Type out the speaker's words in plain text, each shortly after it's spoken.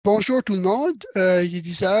Bonjour tout le monde, il est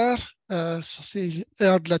 10 heures, c'est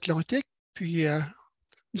l'heure de l'Atlantique, puis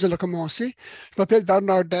nous allons commencer. Je m'appelle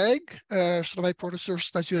Bernard Daigle, je travaille pour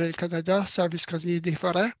Ressources naturelles Canada, Service canadien des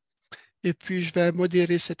forêts, et puis je vais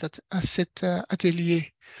modérer cet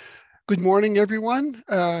atelier. Good morning, everyone.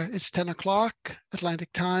 It's 10 o'clock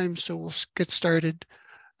Atlantic time, so we'll get started.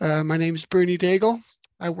 My name is Bernie Daigle.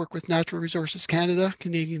 I work with Natural Resources Canada,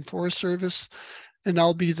 Canadian Forest Service, and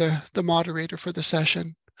I'll be the moderator for the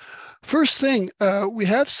session. First thing, we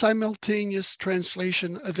have simultaneous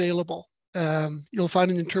translation available. You'll find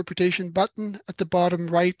an interpretation button at the bottom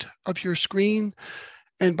right of your screen.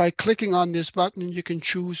 And by clicking on this button, you can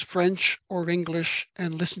choose French or English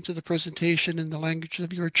and listen to the presentation in the language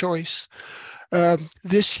of your choice.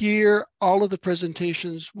 This year, all of the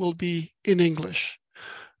presentations will be in English.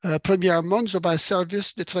 Premièrement, nous avons un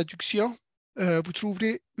service de traduction. Vous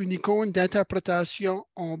trouverez une icône d'interprétation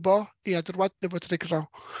en bas et à droite de votre écran.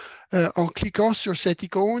 En cliquant sur cette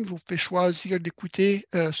icône, vous pouvez choisir d'écouter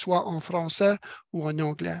soit en français ou en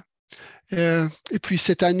anglais. Et puis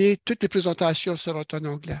cette année, toutes les présentations seront en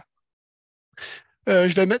anglais.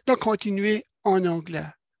 Je vais maintenant continuer en anglais.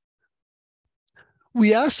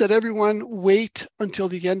 We ask that everyone wait until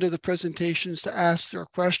the end of the presentations to ask their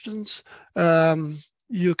questions.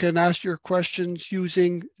 You can ask your questions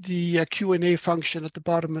using the Q&A function at the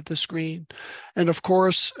bottom of the screen. And of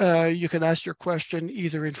course, you can ask your question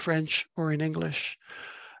either in French or in English.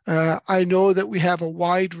 I know that we have a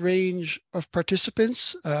wide range of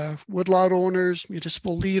participants, woodlot owners,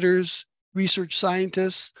 municipal leaders, research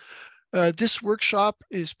scientists. This workshop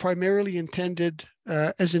is primarily intended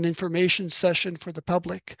as an information session for the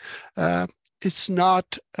public. It's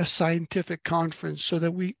not a scientific conference, so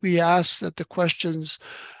that we ask that the questions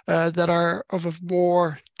that are of a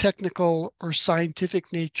more technical or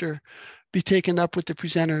scientific nature be taken up with the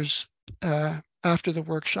presenters after the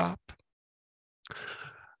workshop.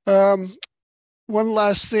 One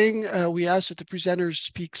last thing, we ask that the presenters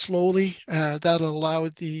speak slowly. That'll allow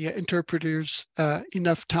the interpreters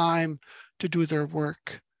enough time to do their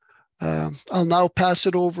work. I'll now pass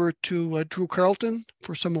it over to Drew Carleton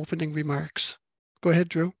for some opening remarks. Go ahead,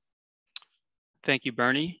 Drew. Thank you,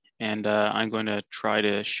 Bernie. And I'm going to try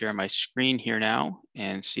to share my screen here now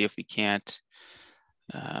and see if we can't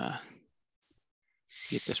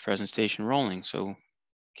get this presentation rolling. So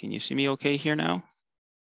can you see me okay here now?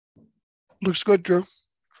 Looks good, Drew.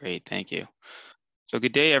 Great, thank you. So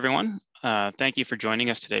good day, everyone. Thank you for joining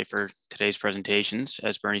us today for today's presentations.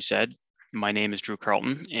 As Bernie said, my name is Drew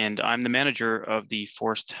Carleton, and I'm the manager of the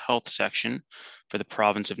Forest Health section for the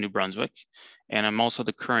province of New Brunswick. And I'm also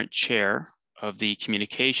the current chair of the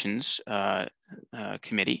Communications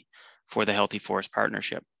Committee for the Healthy Forest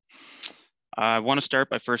Partnership. I want to start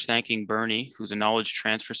by first thanking Bernie, who's a knowledge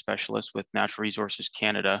transfer specialist with Natural Resources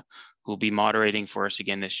Canada, who will be moderating for us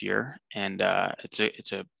again this year. And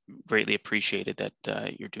it's greatly appreciated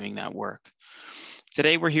that you're doing that work.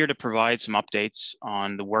 Today, we're here to provide some updates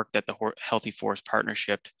on the work that the Healthy Forest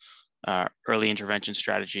Partnership Early Intervention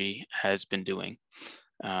Strategy has been doing.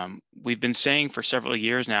 We've been saying for several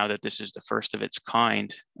years now that this is the first of its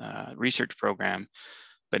kind research program,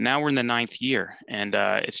 but now we're in the 9th year, and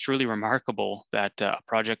it's truly remarkable that a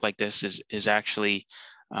project like this is actually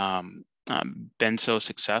been so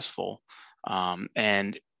successful.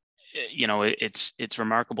 And you know, it's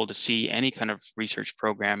remarkable to see any kind of research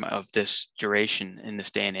program of this duration in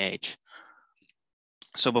this day and age.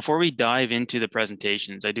 So before we dive into the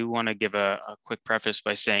presentations, I do want to give a quick preface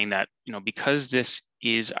by saying that, you know, because this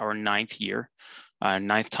is our 9th year,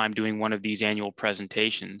 9th time doing one of these annual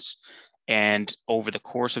presentations, and over the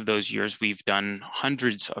course of those years, we've done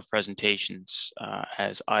hundreds of presentations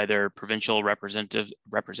as either provincial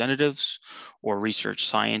representatives or research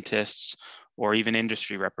scientists, or even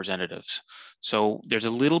industry representatives. So there's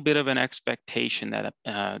a little bit of an expectation that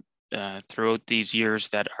throughout these years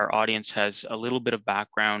that our audience has a little bit of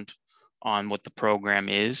background on what the program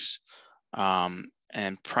is,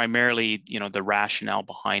 and primarily, you know, the rationale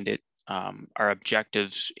behind it, our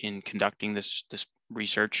objectives in conducting this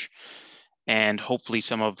research, and hopefully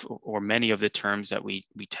some of or many of the terms that we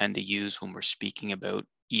tend to use when we're speaking about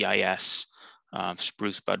EIS,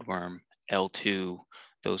 Spruce Budworm, L2,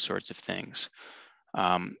 those sorts of things.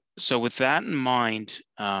 So with that in mind,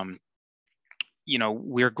 you know,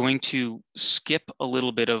 we're going to skip a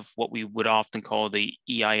little bit of what we would often call the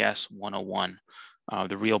EIS 101,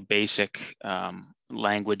 the real basic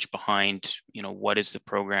language behind, you know, what is the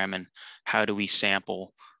program and how do we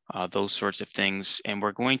sample, those sorts of things. And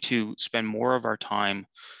we're going to spend more of our time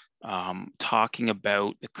talking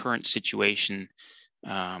about the current situation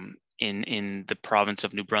in the province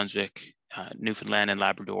of New Brunswick Newfoundland and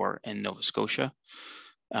Labrador and Nova Scotia.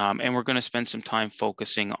 And we're going to spend some time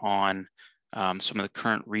focusing on some of the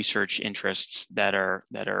current research interests that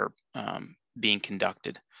are being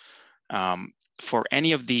conducted. For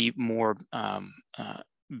any of the more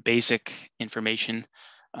basic information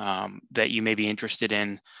that you may be interested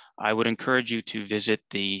in, I would encourage you to visit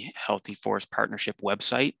the Healthy Forest Partnership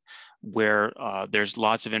website, where there's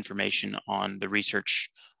lots of information on the research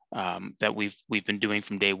that we've been doing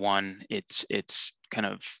from day one. It's kind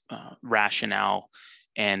of rationale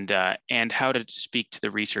and how to speak to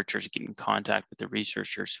the researchers, get in contact with the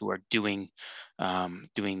researchers who are doing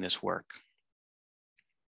this work.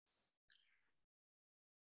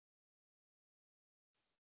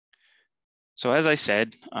 So as I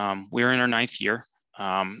said, we're in our 9th year,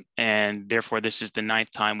 and therefore this is the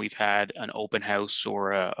 9th time we've had an open house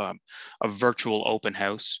or a virtual open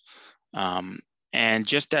house. And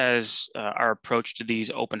just as our approach to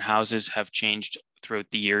these open houses have changed throughout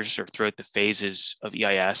the years or throughout the phases of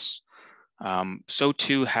EIS, so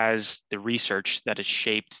too has the research that has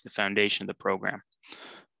shaped the foundation of the program.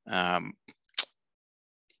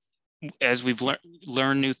 As we've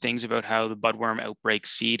learned new things about how the budworm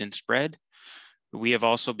outbreaks seed and spread, we have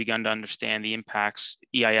also begun to understand the impacts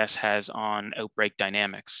EIS has on outbreak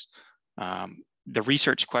dynamics. The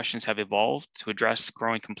research questions have evolved to address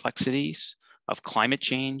growing complexities of climate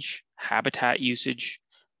change, habitat usage,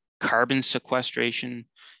 carbon sequestration,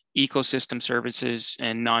 ecosystem services,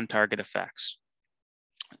 and non-target effects.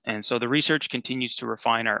 And so the research continues to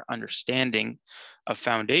refine our understanding of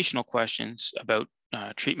foundational questions about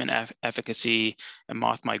treatment efficacy and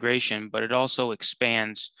moth migration, but it also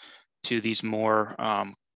expands to these more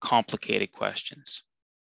complicated questions.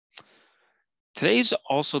 Today's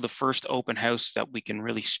also the first open house that we can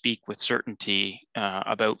really speak with certainty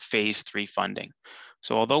about phase 3 funding.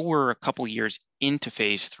 So although we're a couple years into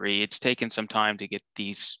phase 3, it's taken some time to get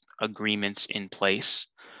these agreements in place.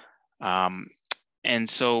 And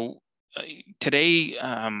so today,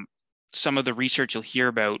 some of the research you'll hear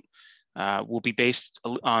about will be based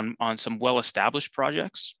on some well-established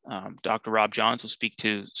projects. Dr. Rob Johns will speak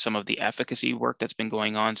to some of the efficacy work that's been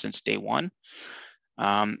going on since day one.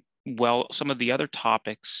 Well, some of the other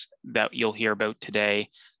topics that you'll hear about today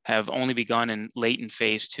have only begun late in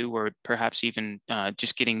phase 2, or perhaps even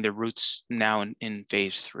just getting their roots now in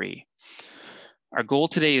phase 3. Our goal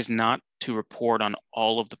today is not to report on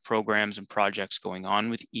all of the programs and projects going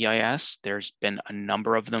on with EIS. There's been a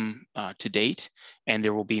number of them to date, and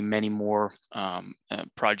there will be many more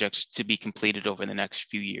projects to be completed over the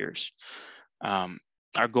next few years.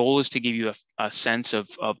 Our goal is to give you a sense of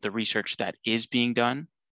the research that is being done,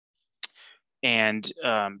 and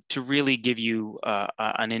to really give you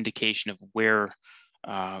an indication of where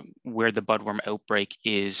the budworm outbreak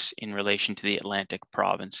is in relation to the Atlantic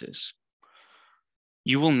provinces.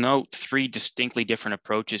 You will note 3 distinctly different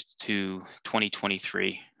approaches to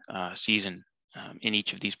 2023 season in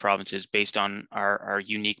each of these provinces based on our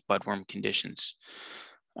unique budworm conditions.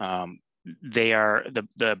 The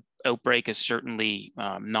outbreak is certainly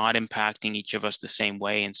not impacting each of us the same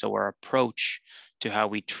way, and so our approach to how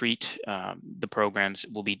we treat the programs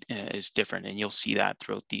is different, and you'll see that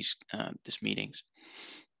throughout these meetings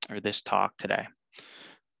or this talk today.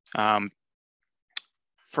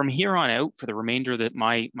 From here on out, for the remainder of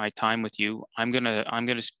my time with you, I'm gonna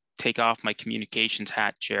take off my communications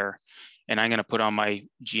hat chair, and I'm gonna put on my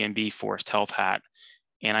GNB Forest Health hat,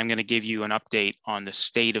 and I'm gonna give you an update on the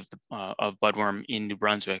state of budworm in New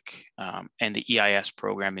Brunswick and the EIS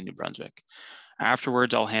program in New Brunswick.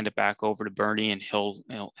 Afterwards, I'll hand it back over to Bernie, and he'll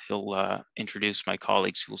introduce my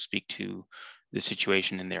colleagues who will speak to the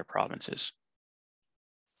situation in their provinces.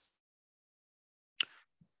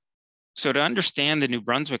 So to understand the New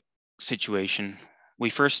Brunswick situation, we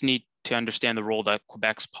first need to understand the role that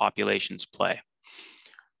Quebec's populations play.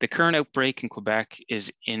 The current outbreak in Quebec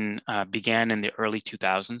began in the early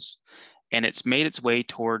 2000s, and it's made its way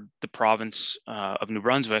toward the province of New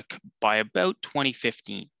Brunswick by about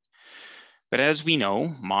 2015. But as we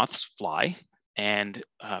know, moths fly, and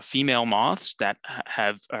female moths that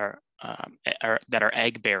are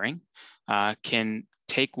egg-bearing can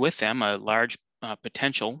take with them a large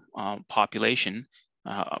potential population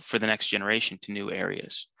for the next generation to new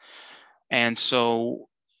areas. And so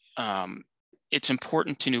it's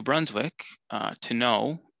important to New Brunswick to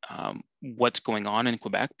know what's going on in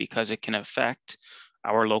Quebec, because it can affect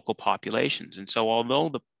our local populations. And so although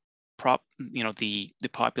the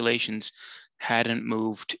populations hadn't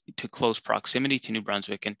moved to close proximity to New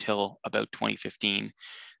Brunswick until about 2015,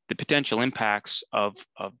 the potential impacts of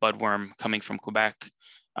budworm coming from Quebec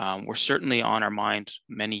were certainly on our mind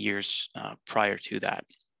many years prior to that.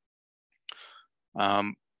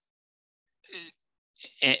 And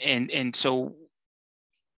so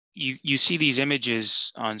you see these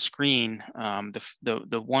images on screen.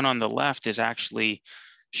 The one on the left is actually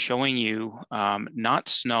showing you not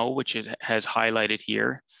snow, which it has highlighted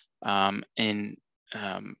here in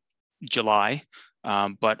July,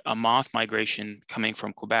 but a moth migration coming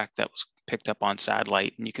from Quebec that was picked up on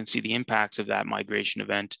satellite. And you can see the impacts of that migration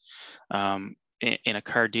event in a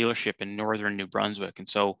car dealership in northern New Brunswick. And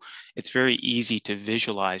so it's very easy to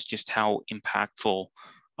visualize just how impactful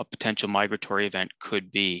a potential migratory event could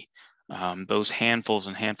be. Those handfuls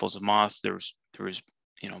and handfuls of moths, there was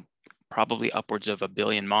probably upwards of 1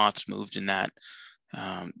 billion moths moved in that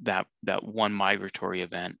one migratory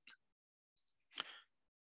event.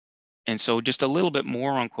 And so just a little bit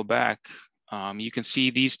more on Quebec. You can see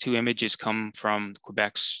these two images come from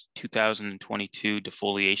Quebec's 2022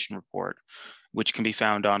 defoliation report, which can be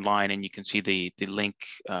found online, and you can see the link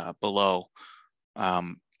below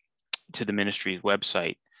to the ministry's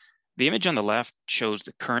website. The image on the left shows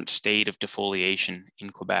the current state of defoliation in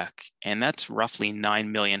Quebec, and that's roughly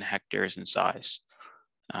 9 million hectares in size.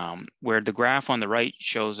 Where the graph on the right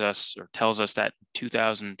shows us or tells us that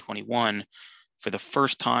 2021, for the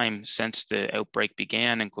first time since the outbreak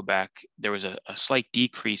began in Quebec, there was a slight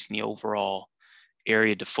decrease in the overall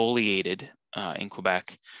area defoliated in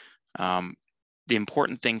Quebec. The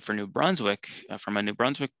important thing for New Brunswick, from a New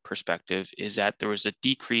Brunswick perspective, is that there was a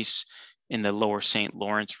decrease in the lower St.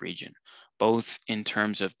 Lawrence region, both in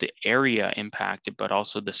terms of the area impacted, but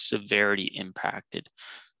also the severity impacted.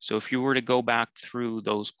 So if you were to go back through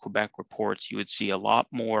those Quebec reports, you would see a lot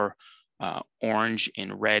more orange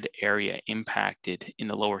and red area impacted in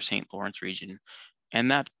the lower St. Lawrence region. And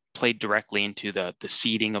that played directly into the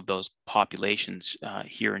seeding of those populations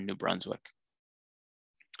here in New Brunswick.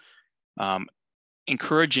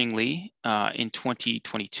 Encouragingly, in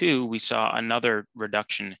 2022, we saw another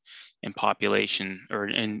reduction in population or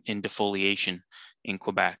in defoliation in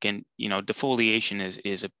Quebec. And defoliation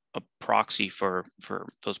is a proxy for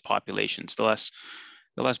those populations. The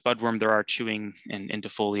less budworm there are chewing and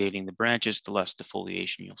defoliating the branches, the less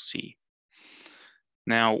defoliation you'll see.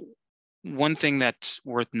 Now, one thing that's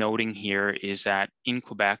worth noting here is that in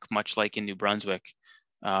Quebec, much like in New Brunswick,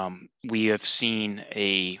 we have seen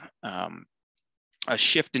a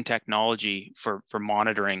shift in technology for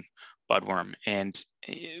monitoring budworm, and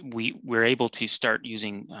we're able to start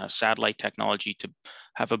using satellite technology to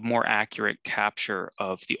have a more accurate capture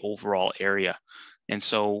of the overall area. And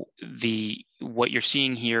so what you're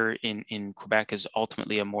seeing here in Quebec is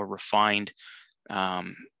ultimately a more refined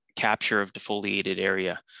capture of defoliated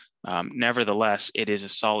area. Nevertheless, it is a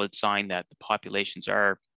solid sign that the populations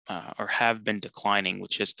are or have been declining,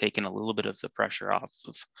 which has taken a little bit of the pressure off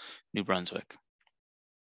of New Brunswick.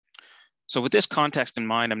 So with this context in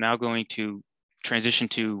mind, I'm now going to transition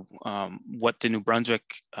to what the New Brunswick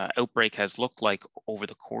outbreak has looked like over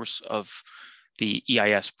the course of the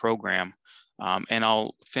EIS program. And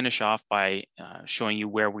I'll finish off by showing you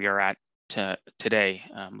where we are at today,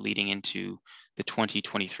 leading into the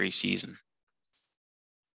 2023 season.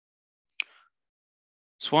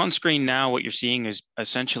 So on screen now, what you're seeing is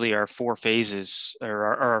essentially our 4 phases, or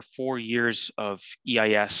our 4 years of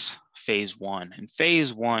EIS phase 1. And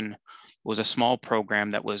phase 1 was a small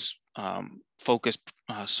program that was focused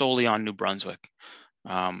solely on New Brunswick.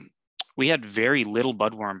 We had very little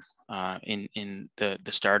budworm in the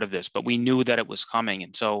start of this, but we knew that it was coming.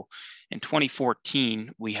 And so in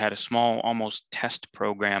 2014, we had a small, almost test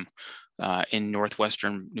program in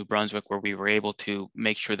northwestern New Brunswick, where we were able to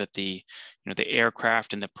make sure that the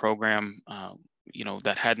aircraft and the program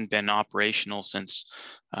that hadn't been operational since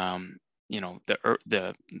the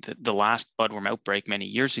last budworm outbreak many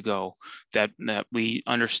years ago, that we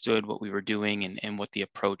understood what we were doing and what the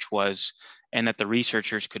approach was, and that the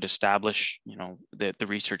researchers could establish the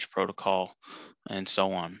research protocol and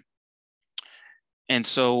so on. And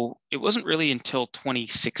so it wasn't really until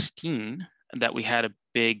 2016 that we had a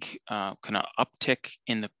big kind of uptick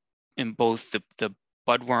in both the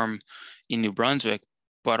budworm in New Brunswick,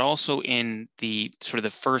 but also in the sort of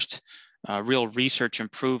the first real research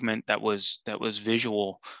improvement that was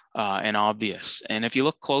visual and obvious. And if you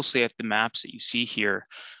look closely at the maps that you see here,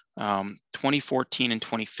 2014 and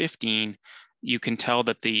 2015, you can tell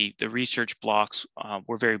that the research blocks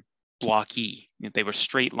were very blocky. They were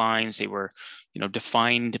straight lines. They were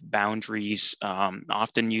defined boundaries,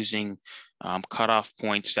 often using cutoff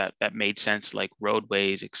points that made sense, like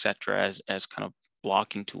roadways, et cetera, as kind of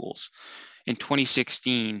blocking tools. In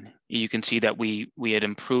 2016, you can see that we had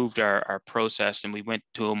improved our process, and we went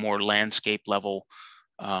to a more landscape level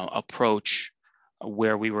approach,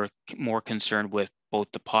 where we were more concerned with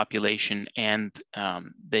both the population and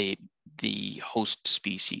the host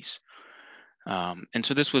species. And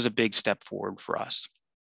so this was a big step forward for us.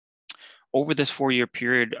 Over this 4-year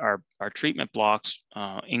period, our treatment blocks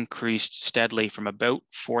increased steadily from about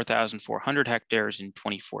 4,400 hectares in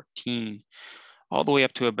 2014, all the way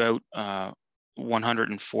up to about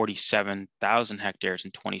 147,000 hectares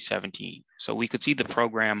in 2017. So we could see the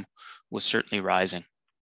program was certainly rising.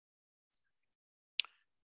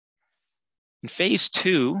 In phase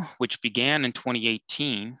 2, which began in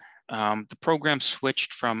 2018, the program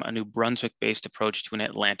switched from a New Brunswick-based approach to an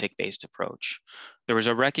Atlantic-based approach. There was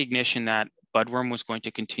a recognition that budworm was going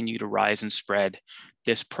to continue to rise and spread.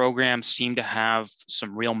 This program seemed to have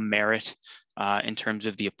some real merit in terms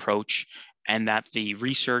of the approach, and that the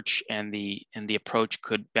research and the approach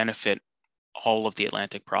could benefit all of the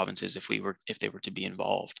Atlantic provinces if they were to be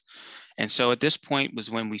involved. And so at this point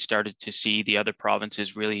was when we started to see the other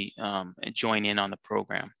provinces really join in on the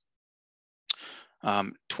program.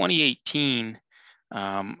 2018,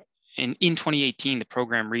 in 2018, the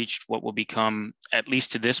program reached what will become, at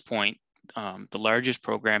least to this point, the largest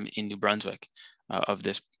program in New Brunswick of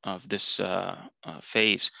this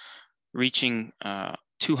phase, reaching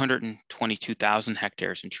 222,000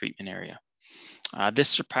 hectares in treatment area. This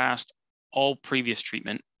surpassed all previous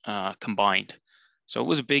treatment combined. So it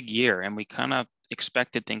was a big year, and we kind of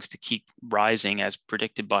expected things to keep rising as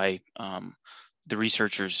predicted by the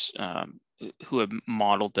researchers who have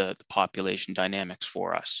modeled the population dynamics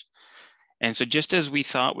for us. And so just as we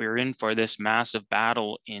thought we were in for this massive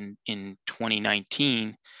battle in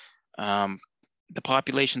 2019, the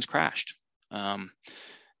populations crashed.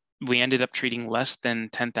 We ended up treating less than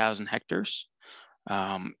 10,000 hectares.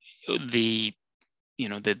 The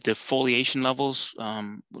foliation levels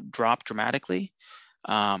dropped dramatically.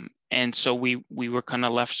 And so we were kind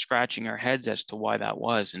of left scratching our heads as to why that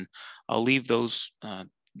was. And I'll leave those,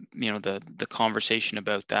 the conversation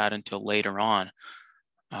about that until later on.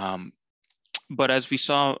 But as we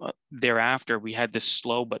saw thereafter, we had this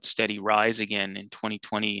slow but steady rise again in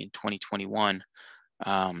 2020 and 2021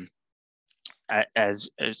 as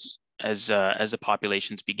the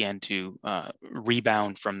populations began to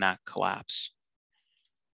rebound from that collapse.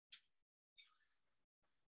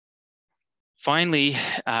 Finally,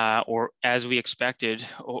 or as we expected,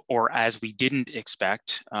 or as we didn't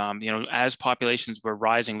expect, as populations were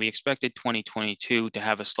rising, we expected 2022 to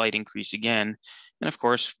have a slight increase again. And of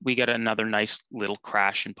course, we get another nice little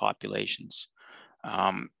crash in populations.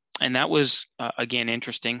 And that was, again,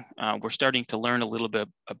 interesting. We're starting to learn a little bit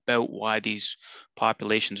about why these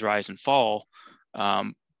populations rise and fall,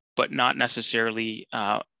 but not necessarily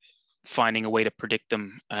finding a way to predict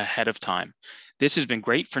them ahead of time. This has been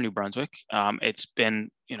great for New Brunswick. It's been,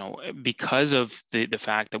 because of the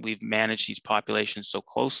fact that we've managed these populations so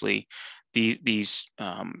closely, these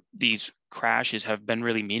crashes have been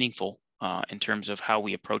really meaningful in terms of how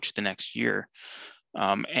we approach the next year.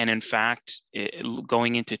 And in fact,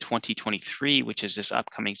 going into 2023, which is this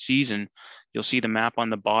upcoming season, you'll see the map on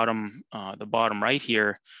the bottom right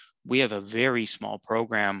here. We have a very small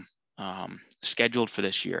program scheduled for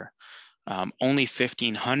this year. Only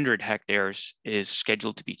 1,500 hectares is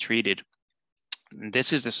scheduled to be treated.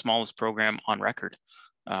 This is the smallest program on record.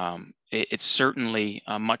 It's certainly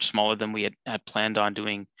much smaller than we had planned on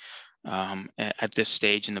doing at this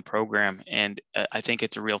stage in the program. And I think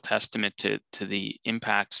it's a real testament to the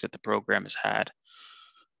impacts that the program has had.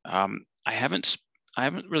 I haven't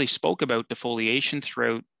really spoke about defoliation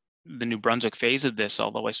throughout the New Brunswick phase of this,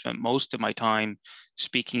 although I spent most of my time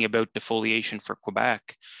speaking about defoliation for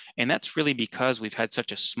Quebec. And that's really because we've had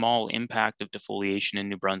such a small impact of defoliation in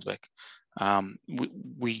New Brunswick.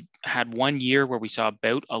 We had 1 year where we saw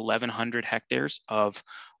about 1,100 hectares of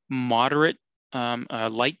moderate,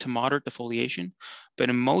 light to moderate defoliation.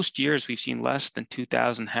 But in most years, we've seen less than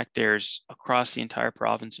 2,000 hectares across the entire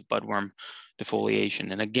province of budworm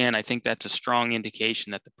defoliation. And again, I think that's a strong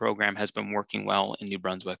indication that the program has been working well in New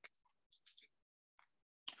Brunswick.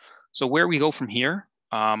 So where we go from here,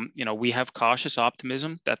 we have cautious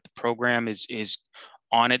optimism that the program is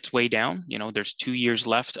on its way down. There's 2 years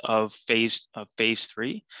left of phase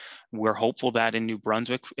 3. We're hopeful that in New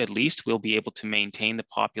Brunswick, at least, we'll be able to maintain the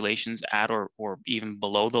populations at or even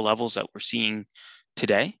below the levels that we're seeing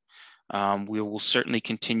today. We will certainly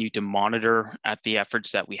continue to monitor at the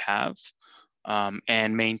efforts that we have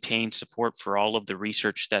and maintain support for all of the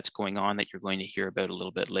research that's going on that you're going to hear about a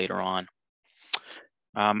little bit later on.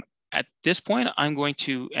 At this point, I'm going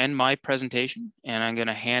to end my presentation, and I'm going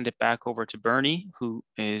to hand it back over to Bernie, who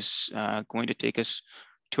is going to take us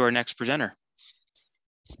to our next presenter.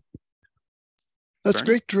 That's Bernie?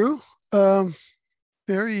 great, Drew.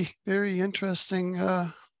 very, very interesting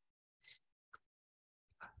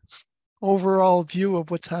overall view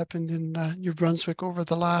of what's happened in New Brunswick over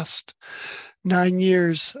the last 9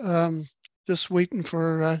 years. Just waiting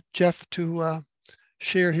for Jeff to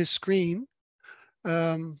share his screen.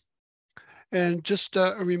 And just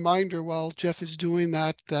a reminder while Jeff is doing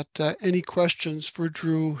that, any questions for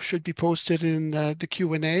Drew should be posted in the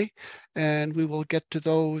Q&A, and we will get to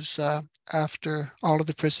those after all of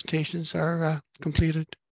the presentations are completed.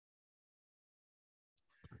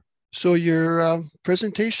 So your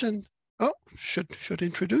presentation, should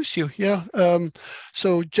introduce you. Yeah.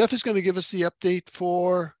 So Jeff is going to give us the update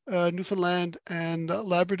for Newfoundland and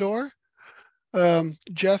Labrador.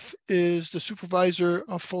 Jeff is the Supervisor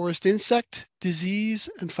of Forest Insect, Disease,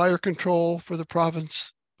 and Fire Control for the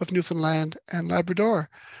province of Newfoundland and Labrador.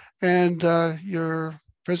 And your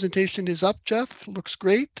presentation is up, Jeff. Looks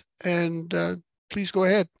great. And please go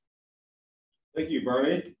ahead. Thank you,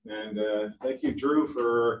 Bernie. And thank you, Drew,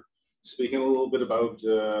 for speaking a little bit about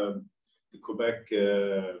the Quebec,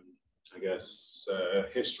 I guess,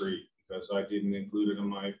 history, because I didn't include it in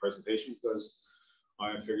my presentation because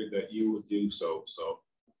I figured that you would do so. So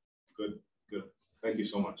good. Thank you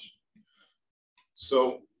so much.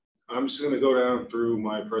 So I'm just going to go down through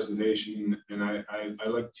my presentation, and I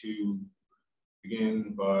like to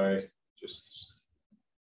begin by just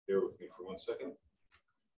bear with me for 1 second.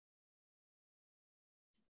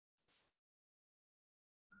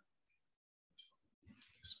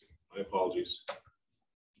 My apologies.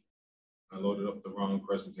 I loaded up the wrong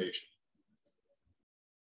presentation.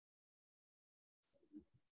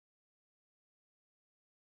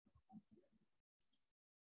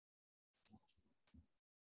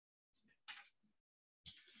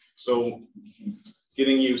 So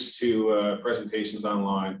getting used to presentations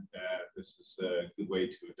online, this is a good way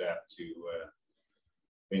to adapt to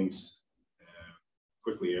things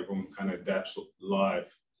quickly. Everyone kind of adapts live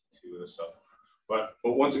to this stuff. But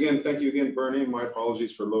once again, thank you again, Bernie. My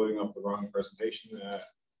apologies for loading up the wrong presentation.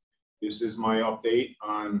 This is my update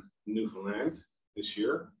on Newfoundland this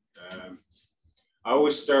year. I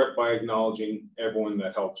always start by acknowledging everyone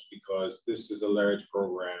that helps, because this is a large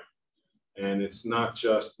program. And it's not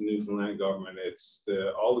just the Newfoundland government, it's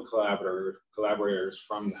all the collaborators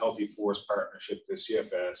from the Healthy Forest Partnership, the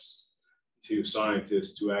CFS, to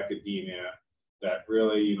scientists, to academia, that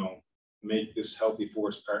really, make this Healthy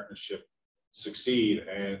Forest Partnership succeed.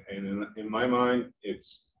 And in my mind,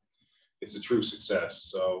 it's a true success.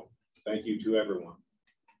 So thank you to everyone.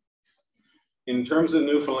 In terms of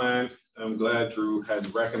Newfoundland, I'm glad Drew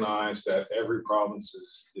had recognized that every province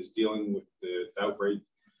is dealing with the outbreak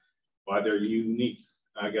by their unique,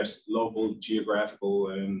 I guess, local, geographical,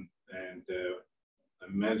 and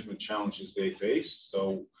management challenges they face.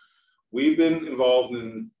 So we've been involved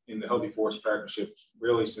in the Healthy Forest Partnership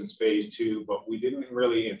really since phase 2, but we didn't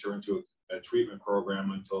really enter into a treatment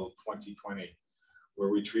program until 2020, where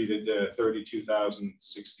we treated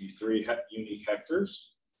 32,063 unique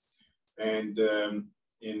hectares. And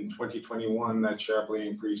in 2021, that sharply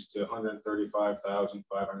increased to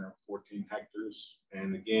 135,514 hectares.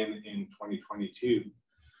 And again, in 2022,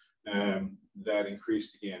 that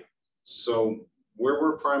increased again. So where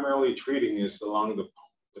we're primarily treating is along the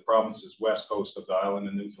province's west coast of the island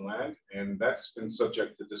of Newfoundland. And that's been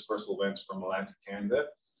subject to dispersal events from Atlantic Canada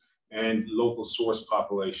and local source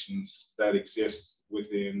populations that exist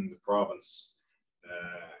within the province,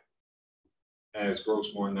 as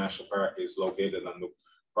Grossmore National Park is located on the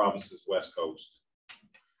province's west coast.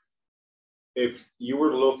 If you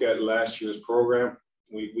were to look at last year's program,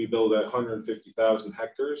 we built 150,000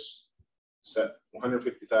 hectares,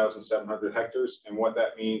 150,700 hectares, and what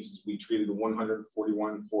that means is we treated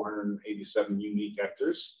 141,487 unique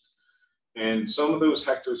hectares. And some of those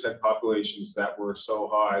hectares had populations that were so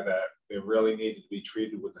high that they really needed to be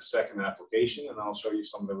treated with a second application, and I'll show you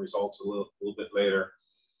some of the results a little bit later.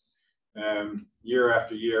 Year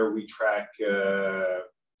after year, we track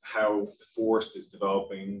how the forest is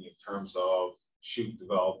developing in terms of shoot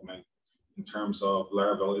development, in terms of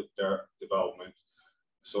larval development.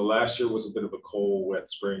 So last year was a bit of a cold, wet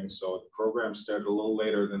spring, so the program started a little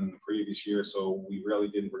later than the previous year, so we really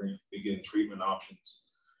didn't begin treatment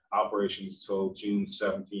operations till June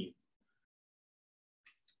 17th.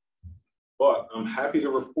 But I'm happy to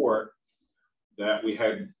report that we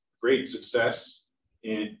had great success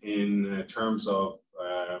in terms of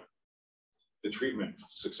the treatment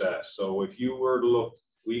success. So if you were to look,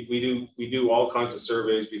 we do all kinds of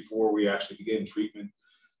surveys before we actually begin treatment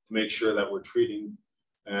to make sure that we're treating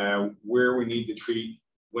where we need to treat,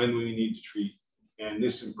 when we need to treat, and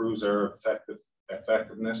this improves our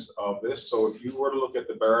effectiveness of this. So if you were to look at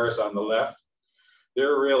the bars on the left,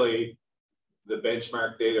 they're really the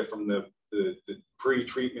benchmark data from the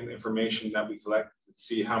pre-treatment information that we collect to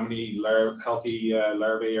see how many healthy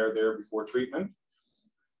larvae are there before treatment.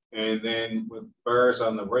 And then with bars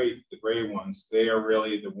on the right, the gray ones, they are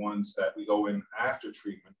really the ones that we go in after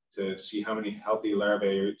treatment to see how many healthy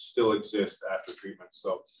larvae still exist after treatment.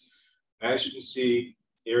 So as you can see,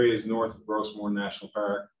 areas north of Grossmoor National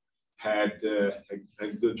Park had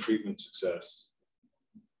good treatment success.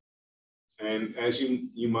 And as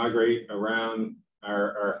you migrate around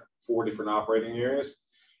our 4 different operating areas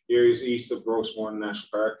east of Grossmoor National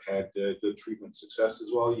Park had good treatment success as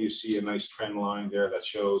well. You see a nice trend line there that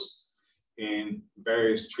shows in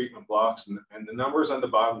various treatment blocks, and the numbers on the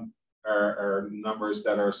bottom are numbers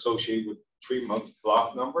that are associated with treatment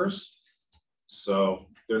block numbers. So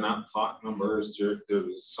they're not plot numbers, they're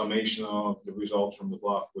the summation of the results from the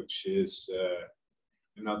block, which is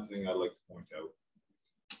another thing I'd like to point out.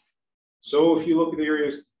 So if you look at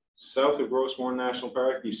areas south of Grossmoor National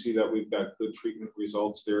Park, you see that we've got good treatment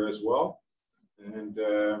results there as well. And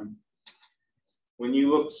when you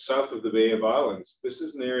look south of the Bay of Islands, this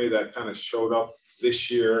is an area that kind of showed up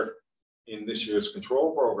this year in this year's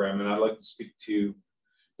control program. And I'd like to speak to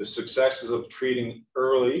the successes of treating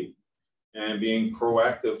early and being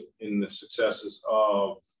proactive in the successes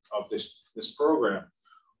of this program.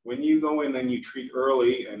 When you go in and you treat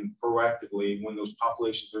early and proactively, when those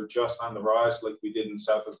populations are just on the rise, like we did in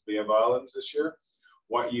south of the Bay of Islands this year,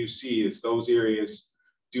 what you see is those areas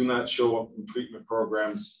do not show up in treatment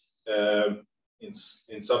programs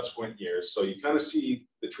in subsequent years. So you kind of see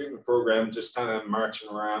the treatment program just kind of marching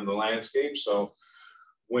around the landscape. So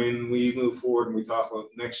when we move forward and we talk about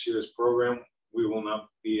next year's program, we will not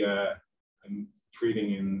be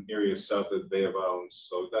treating in areas south of the Bay of Islands.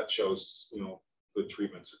 So that shows, you know, good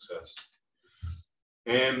treatment success.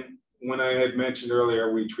 And when I had mentioned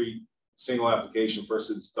earlier, we treat single application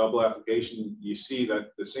versus double application, you see that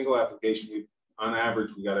the single application, on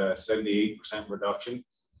average, we got a 78% reduction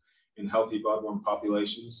in healthy budworm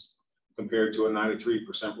populations compared to a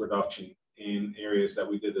 93% reduction in areas that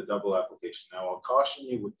we did a double application. Now, I'll caution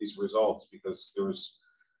you with these results because there was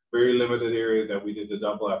very limited area that we did the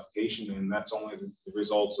double application, and that's only the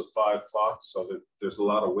results of 5 plots, so that there's a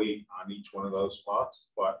lot of weight on each one of those plots.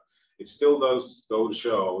 But it still does go to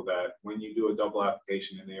show that when you do a double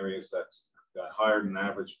application in areas that higher than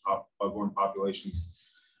average budworm populations,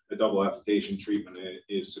 the double application treatment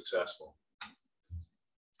is successful.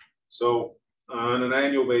 So on an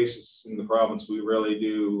annual basis in the province, we really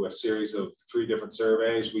do a series of 3 different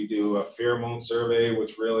surveys. We do a pheromone survey,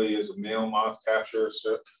 which really is a male moth capture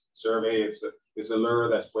survey. It's a lure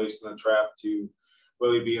that's placed in a trap to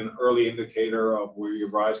really be an early indicator of where your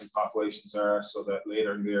rising populations are, so that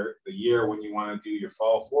later in the year when you want to do your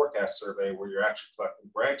fall forecast survey where you're actually collecting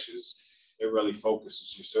branches, it really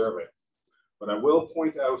focuses your survey. But I will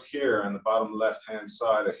point out here on the bottom left-hand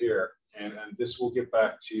side of here, and this will get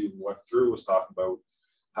back to what Drew was talking about,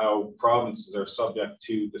 how provinces are subject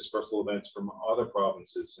to dispersal events from other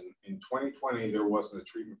provinces. In 2020, there wasn't a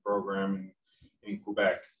treatment program in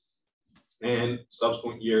Quebec. And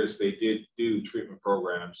subsequent years, they did do treatment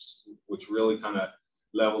programs, which really kind of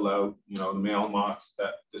leveled out, you know, the male moths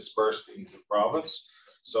that dispersed into the province.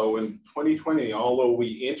 So in 2020, although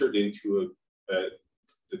we entered into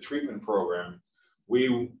the treatment program,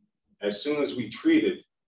 as soon as we treated,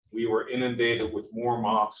 we were inundated with more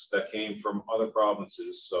moths that came from other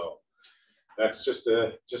provinces. So that's just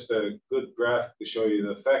a good graphic to show you the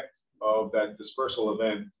effect of that dispersal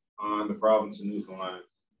event on the province of Newfoundland.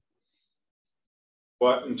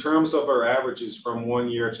 But in terms of our averages from one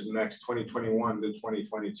year to the next, 2021 to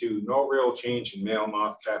 2022, no real change in male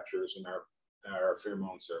moth captures in our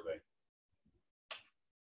pheromone survey.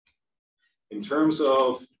 In terms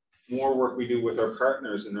of more work we do with our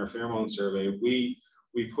partners in our pheromone survey, we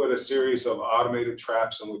put a series of automated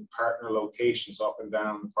traps and with partner locations up and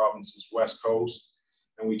down the province's west coast,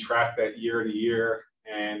 and we track that year to year,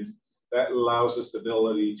 and that allows us the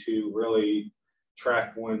ability to really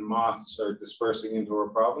track when moths are dispersing into our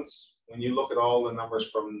province. When you look at all the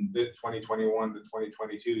numbers from 2021 to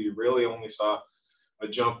 2022, you really only saw a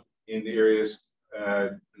jump in the areas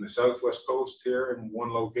in the southwest coast here in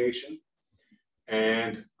one location,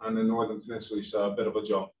 and on the northern peninsula you saw a bit of a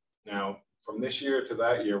jump. Now, from this year to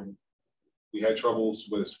that year, we had troubles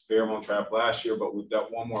with pheromone trap last year, but we've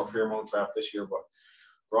got one more pheromone trap this year. But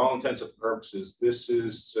for all intents and purposes, this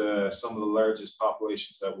is some of the largest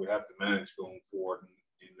populations that we have to manage going forward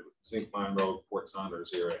in the Zinc Mine Road, Port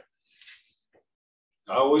Saunders area.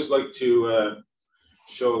 I always like to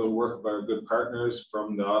show the work of our good partners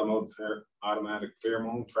from the automatic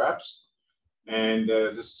pheromone traps. And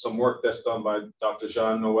this is some work that's done by Dr.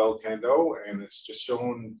 Jean-Noel Cando, and it's just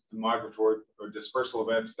showing the migratory or dispersal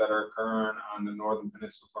events that are occurring on the Northern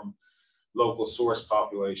Peninsula from local source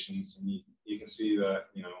populations. And you can see that,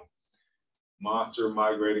 you know, moths are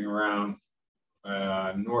migrating around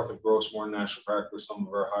north of Grossmoor National Park, where some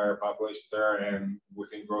of our higher populations are, and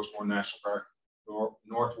within Grossmoor National Park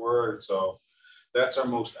northward. So that's our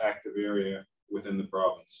most active area within the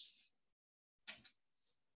province.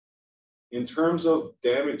 In terms of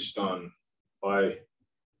damage done by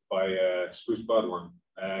spruce budworm,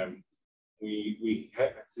 we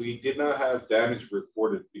did not have damage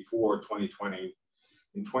reported before 2020.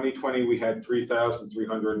 In 2020, we had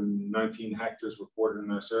 3,319 hectares reported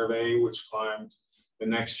in our survey, which climbed the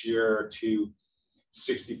next year to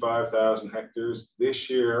 65,000 hectares. This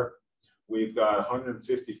year, we've got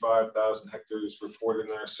 155,000 hectares reported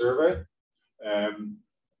in our survey.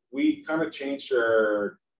 We kind of changed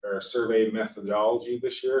our survey methodology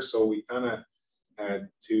this year, so we kind of had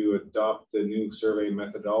to adopt the new survey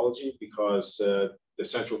methodology because the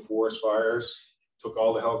Central Forest fires took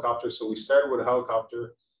all the helicopters. So we started with a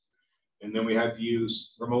helicopter, and then we had to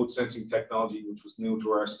use remote sensing technology, which was new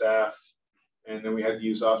to our staff, and then we had to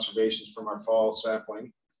use observations from our fall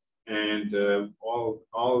sampling, and all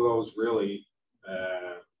of those really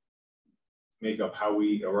make up how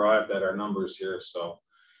we arrived at our numbers here. So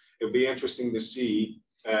it'll be interesting to see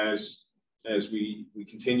as we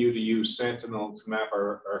continue to use Sentinel to map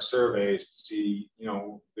our surveys to see, you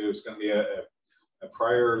know, there's going to be a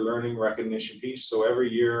prior learning recognition piece. So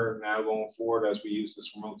every year now going forward, as we use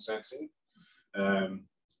this remote sensing,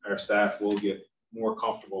 our staff will get more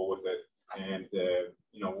comfortable with it, and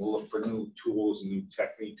you know, we'll look for new tools and new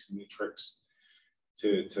techniques and new tricks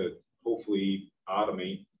to hopefully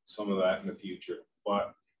automate some of that in the future.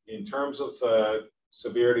 But in terms of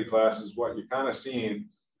severity classes, what you're kind of seeing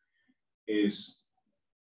is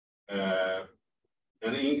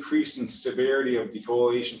an increase in severity of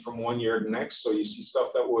defoliation from one year to the next. So you see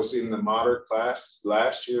stuff that was in the moderate class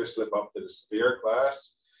last year slip up to the severe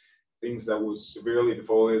class. Things that was severely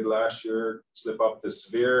defoliated last year slip up to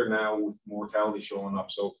severe now, with mortality showing up.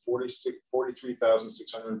 So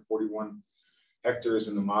 43,641 hectares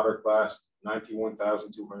in the moderate class,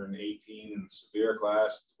 91,218 in the severe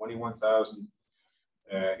class,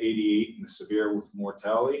 21,088 in the severe with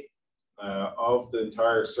mortality. Of the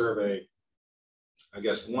entire survey, I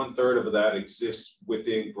guess 1/3 of that exists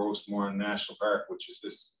within Grossmoor National Park, which is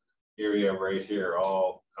this area right here,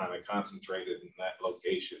 all kind of concentrated in that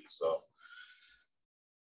location. So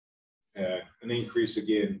an increase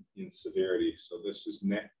again in severity. So this is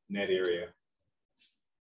net area.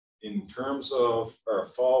 In terms of our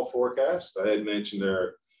fall forecast, I had mentioned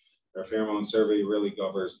our pheromone survey really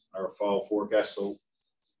governs our fall forecast. So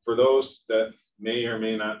for those that may or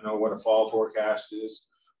may not know what a fall forecast is,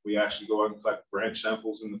 we actually go out and collect branch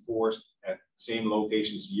samples in the forest at the same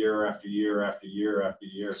locations year after year after year after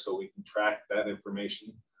year, so we can track that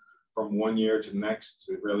information from one year to the next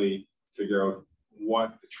to really figure out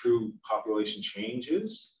what the true population change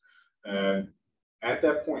is. At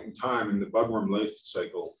that point in time in the budworm life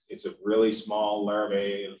cycle, it's a really small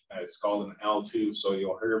larvae. It's called an L2, so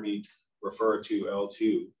you'll hear me refer to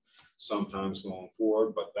L2 sometimes going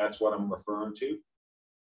forward, but that's what I'm referring to.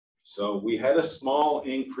 So we had a small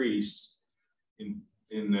increase in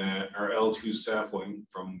our L2 sampling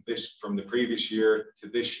from the previous year to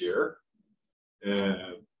this year,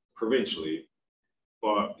 provincially.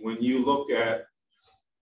 But when you look at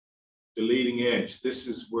the leading edge, this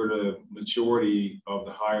is where the majority of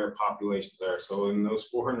the higher populations are. So in those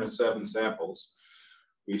 407 samples,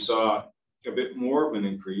 we saw a bit more of an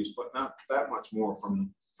increase, but not that much more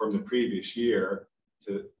from the previous year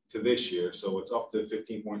to this year. So it's up to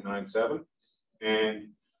 15.97.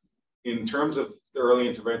 And in terms of the early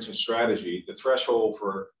intervention strategy, the threshold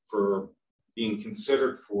for being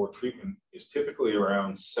considered for treatment is typically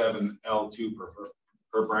around 7 L2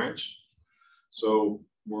 per branch. So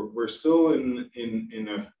we're still in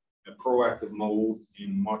a proactive mode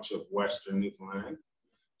in much of Western Newfoundland.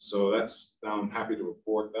 So that's, I'm happy to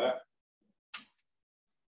report that.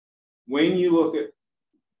 When you look at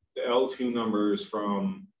the L2 numbers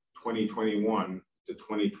from 2021 to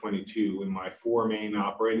 2022 in my 4 main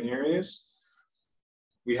operating areas,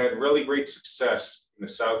 we had really great success in the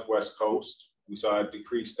southwest coast. We saw it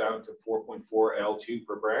decrease down to 4.4 L2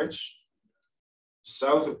 per branch.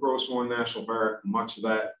 South of Grossmoor National Park, much of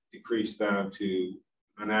that decreased down to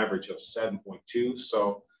an average of 7.2.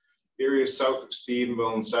 So areas south of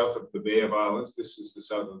Stephenville and south of the Bay of Islands, this is the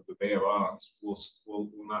south of the Bay of Islands, will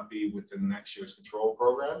not be within next year's control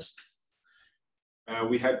programs.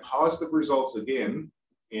 We had positive results again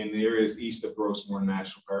in the areas east of Grossmoor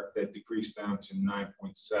National Park that decreased down to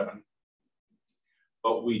 9.7.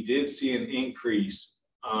 But we did see an increase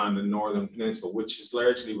on the Northern Peninsula, which is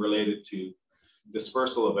largely related to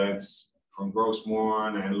dispersal events from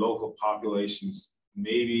Grossmoor and local populations,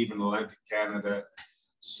 maybe even Atlantic Canada.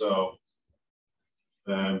 So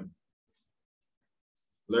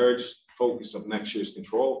large focus of next year's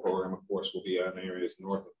control program, of course, will be on areas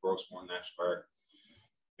north of Grossmoor National Park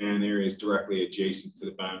and areas directly adjacent to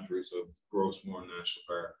the boundaries of Grossmoor National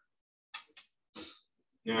Park.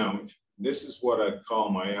 Now, this is what I call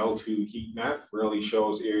my L2 heat map. Really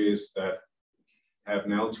shows areas that have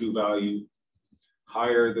an L2 value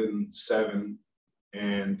higher than 7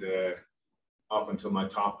 and up until my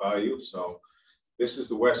top value. So this is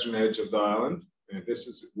the western edge of the island. And this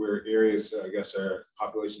is where areas, I guess, our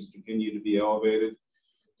populations continue to be elevated.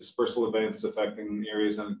 Dispersal events affecting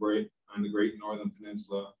areas on the Great Northern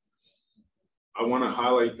Peninsula. I want to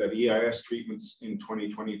highlight that EIS treatments in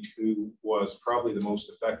 2022 was probably the most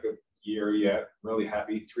effective year yet. Really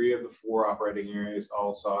happy. 3 of the 4 operating areas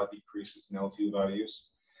all saw decreases in L2 values.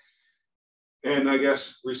 And I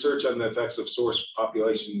guess research on the effects of source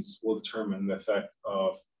populations will determine the effect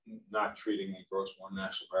of not treating in Grossmoor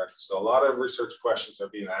National Park. So a lot of research questions are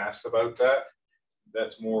being asked about that.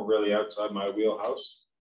 That's more really outside my wheelhouse.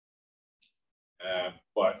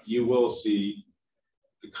 But you will see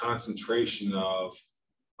the concentration of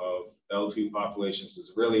L2 populations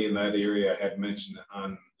is really in that area I had mentioned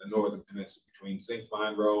on the Northern Peninsula between St.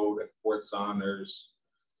 Cline Road and Fort Saunders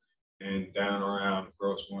and down around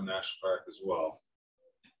Grossmoor National Park as well.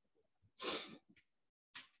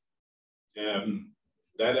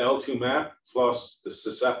 That L2 map plus the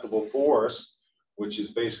susceptible forest, which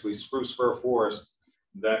is basically spruce fir forest,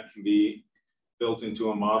 that can be built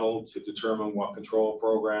into a model to determine what control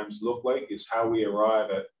programs look like, is how we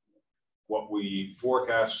arrive at what we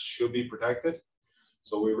forecast should be protected.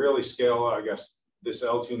 So we really scale, I guess, this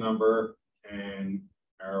L2 number and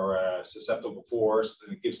our susceptible forest,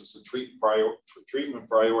 and it gives us a treatment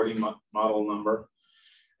priority model number.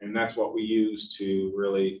 And that's what we use to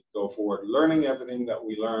really go forward. Learning everything that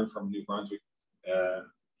we learned from New Brunswick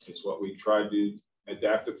is what we try to do.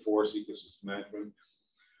 Adaptive forest ecosystem management.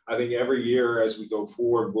 I think every year as we go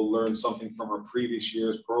forward, we'll learn something from our previous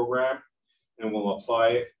year's program and we'll apply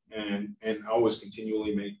it and always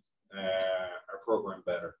continually make our program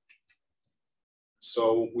better.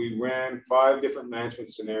 So we ran 5 different management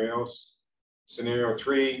scenarios. Scenario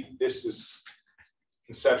 3, this is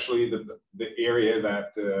conceptually the area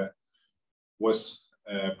that was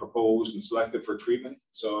proposed and selected for treatment.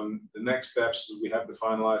 So the next steps is we have to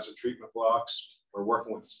finalize the treatment blocks. We're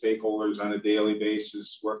working with stakeholders on a daily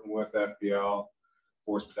basis, working with FPL,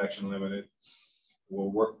 Forest Protection Limited. We're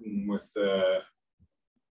working with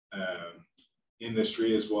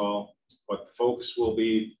industry as well, but the focus will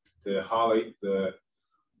be to highlight the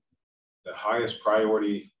highest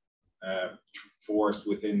priority forest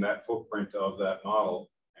within that footprint of that model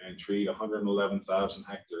and treat 111,000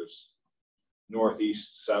 hectares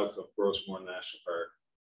northeast, south of Grossmoor National Park.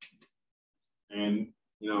 And,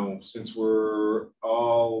 you know, since we're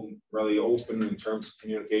all really open in terms of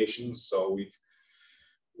communications, so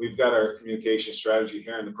we've got our communication strategy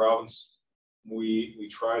here in the province. We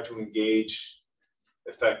try to engage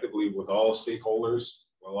effectively with all stakeholders.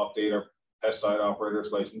 We'll update our pesticide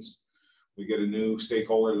operator's license. We get a new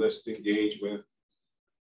stakeholder list to engage with.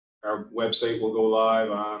 Our website will go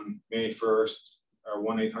live on May 1st. Our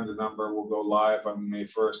 1-800 number will go live on May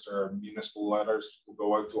 1st. Our municipal letters will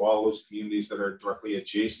go out to all those communities that are directly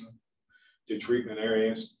adjacent to treatment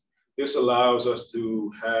areas. This allows us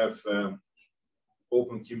to have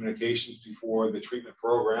open communications before the treatment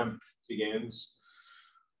program begins.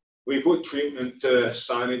 We put treatment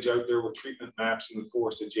signage out there with treatment maps in the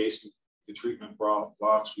forest adjacent to treatment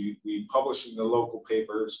blocks. We publish in the local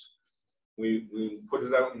papers. We put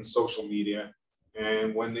it out in social media.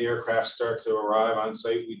 And when the aircraft start to arrive on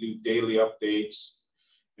site, we do daily updates.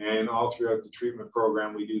 And all throughout the treatment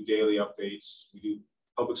program, we do daily updates. We do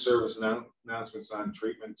public service announcements on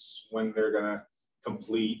treatments, when they're going to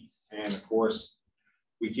complete. And of course,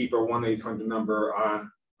 we keep our 1-800 number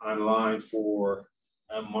online for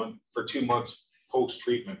a month, for 2 months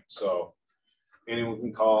post-treatment. So anyone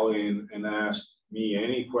can call in and ask me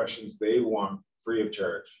any questions they want free of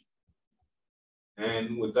charge.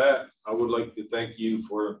 And with that, I would like to thank you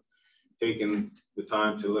for taking the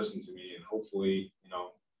time to listen to me, and hopefully, you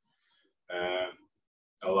know,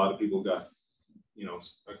 a lot of people got, you know,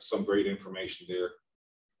 some great information there.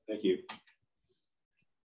 Thank you.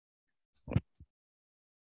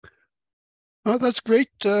 Oh, that's great,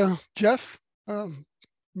 Jeff.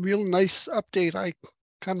 Real nice update. I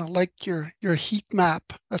kind of like your heat map.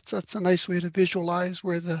 That's a nice way to visualize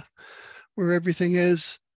where everything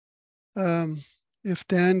is. If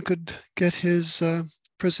Dan could get his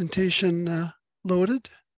presentation loaded.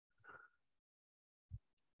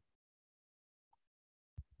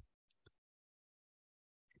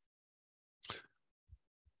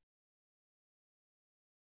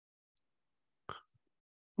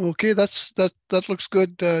 Okay, that looks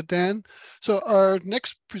good, Dan. So our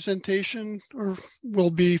next presentation will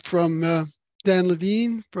be from Dan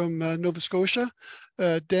Lavigne from Nova Scotia.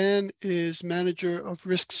 Dan is Manager of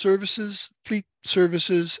Risk Services, Fleet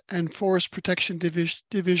Services, and Forest Protection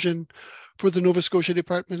Division for the Nova Scotia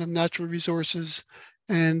Department of Natural Resources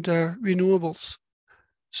and Renewables.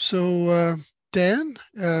 So Dan,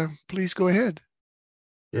 please go ahead.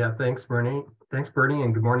 Yeah, thanks, Bernie. Thanks, Bernie,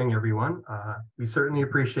 and good morning, everyone. We certainly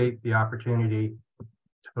appreciate the opportunity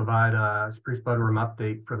to provide a Spruce Budworm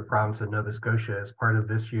update for the province of Nova Scotia as part of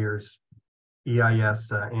this year's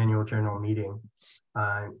EIS annual general meeting.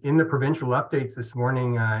 In the provincial updates this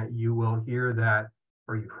morning, you will hear that,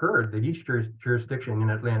 or you've heard that each jurisdiction in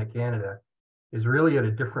Atlantic Canada is really at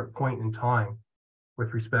a different point in time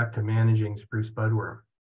with respect to managing Spruce Budworm.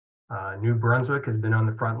 New Brunswick has been on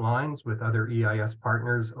the front lines with other EIS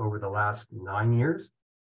partners over the last 9 years.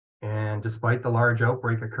 And despite the large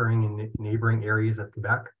outbreak occurring in neighboring areas of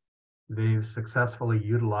Quebec, they've successfully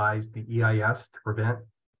utilized the EIS to prevent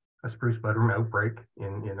a Spruce Budworm outbreak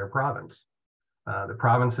in their province. The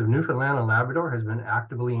province of Newfoundland and Labrador has been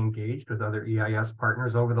actively engaged with other EIS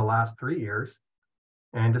partners over the last 3 years.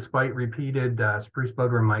 And despite repeated Spruce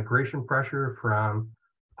Budworm migration pressure from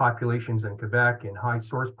populations in Quebec and high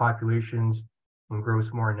source populations in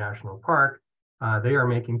Gros Morne National Park, they are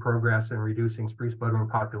making progress in reducing Spruce Budworm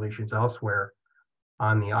populations elsewhere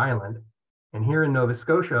on the island. And here in Nova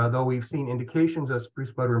Scotia, though we've seen indications of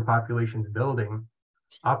Spruce Budworm populations building,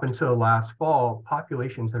 up until last fall,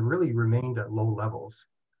 populations have really remained at low levels,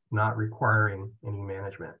 not requiring any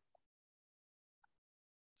management.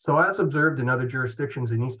 So as observed in other jurisdictions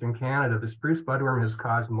in Eastern Canada, the Spruce Budworm has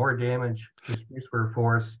caused more damage to spruce fir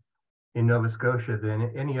forests in Nova Scotia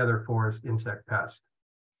than any other forest insect pest.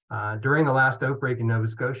 During the last outbreak in Nova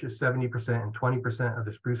Scotia, 70% and 20% of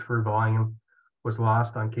the spruce fir volume was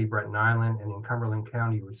lost on Cape Breton Island and in Cumberland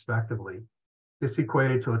County, respectively. This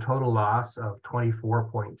equated to a total loss of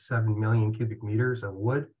 24.7 million cubic meters of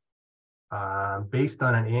wood. Based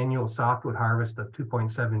on an annual softwood harvest of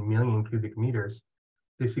 2.7 million cubic meters,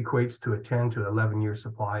 this equates to a 10 to 11 year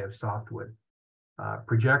supply of softwood.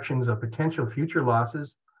 Projections of potential future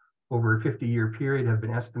losses over a 50-year period have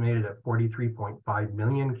been estimated at 43.5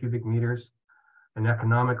 million cubic meters, an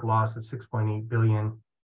economic loss of 6.8 billion,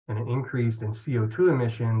 and an increase in CO2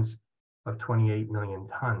 emissions of 28 million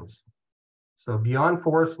tons. So beyond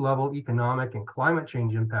forest level economic and climate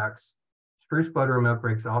change impacts, Spruce Budworm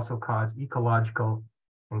outbreaks also cause ecological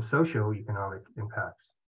and socio-economic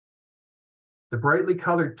impacts. The brightly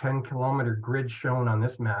colored 10-kilometer grid shown on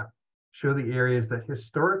this map show the areas that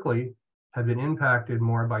historically have been impacted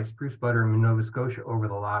more by Spruce Budworm in Nova Scotia over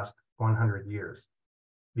the last 100 years.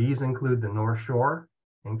 These include the North Shore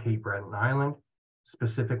and Cape Breton Island,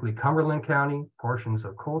 specifically Cumberland County, portions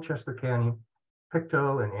of Colchester County,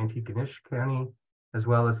 Pictou and Antigonish County, as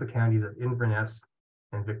well as the counties of Inverness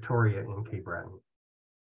and Victoria in Cape Breton.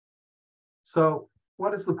 So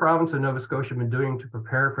what has the province of Nova Scotia been doing to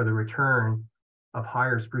prepare for the return of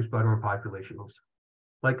higher Spruce Budworm populations?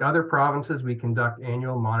 Like other provinces, we conduct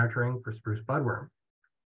annual monitoring for Spruce Budworm.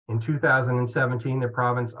 In 2017, the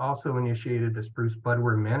province also initiated the Spruce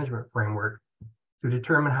Budworm Management Framework to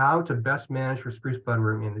determine how to best manage for Spruce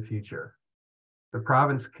Budworm in the future. The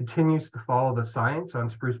province continues to follow the science on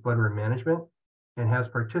Spruce Budworm management and has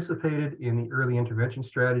participated in the Early Intervention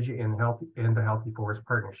Strategy and the Healthy Forest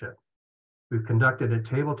Partnership. We've conducted a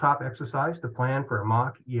tabletop exercise to plan for a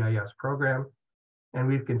mock EIS program, and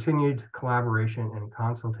we've continued collaboration and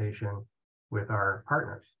consultation with our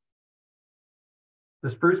partners. The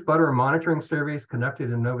Spruce Budworm monitoring surveys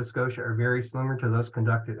conducted in Nova Scotia are very similar to those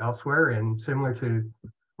conducted elsewhere, and similar to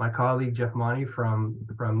my colleague Jeff Motty from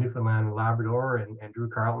Newfoundland and Labrador and Drew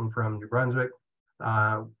Carleton from New Brunswick.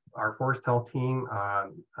 Our forest health team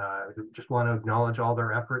just want to acknowledge all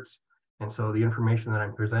their efforts. And so the information that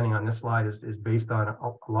I'm presenting on this slide is based on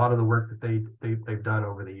a lot of the work that they've done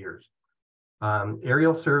over the years.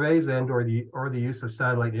 Aerial surveys or the use of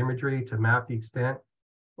satellite imagery to map the extent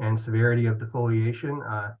and severity of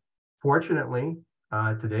defoliation, fortunately,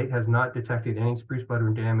 to date has not detected any Spruce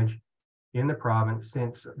Budworm damage in the province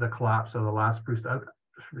since the collapse of the last Spruce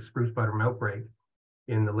Budworm outbreak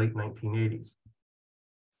in the late 1980s.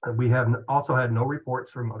 We have also had no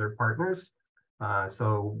reports from other partners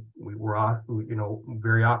So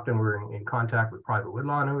very often we're in contact with private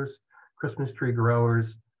woodlawn owners, Christmas tree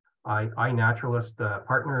growers, iNaturalist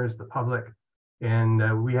partners, the public,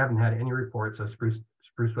 and we haven't had any reports of spruce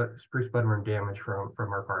budworm damage from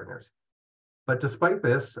our partners. But despite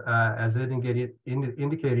this, as indicated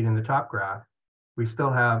in the top graph, we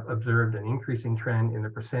still have observed an increasing trend in the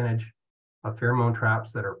percentage of pheromone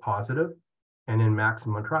traps that are positive and in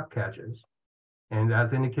maximum trap catches. And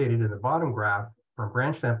as indicated in the bottom graph, from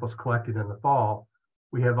branch samples collected in the fall,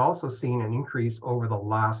 we have also seen an increase over the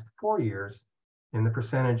last 4 years in the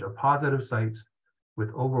percentage of positive sites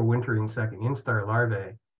with overwintering second instar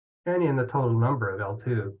larvae and in the total number of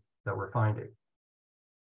L2 that we're finding.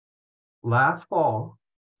 Last fall,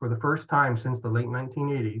 for the first time since the late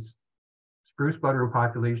 1980s, spruce budworm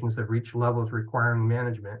populations have reached levels requiring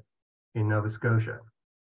management in Nova Scotia.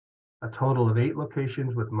 A total of 8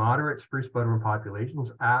 locations with moderate spruce budworm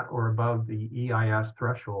populations at or above the EIS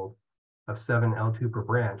threshold of 7 L2 per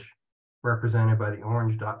branch, represented by the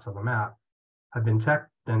orange dots on the map, have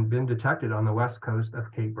been detected on the west coast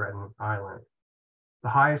of Cape Breton Island. The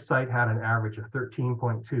highest site had an average of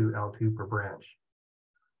 13.2 L2 per branch.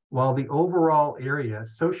 While the overall area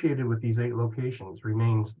associated with these 8 locations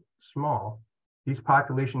remains small, these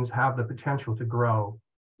populations have the potential to grow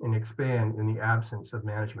and expand in the absence of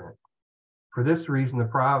management. For this reason, the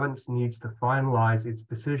province needs to finalize its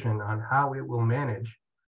decision on how it will manage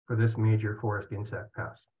for this major forest insect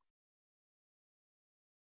pest.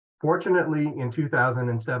 Fortunately, in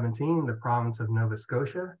 2017, the province of Nova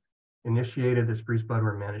Scotia initiated the Spruce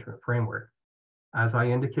Budworm Management Framework. As I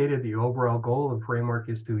indicated, the overall goal of the framework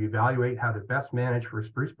is to evaluate how to best manage for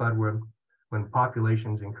spruce budworm when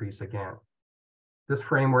populations increase again. This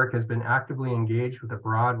framework has been actively engaged with a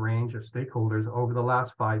broad range of stakeholders over the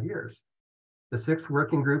last 5 years. The 6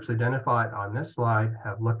 working groups identified on this slide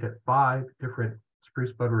have looked at 5 different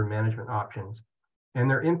spruce budworm management options and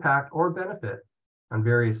their impact or benefit on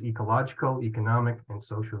various ecological, economic, and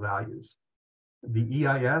social values. The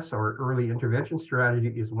EIS, or Early Intervention Strategy,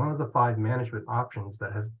 is one of the 5 management options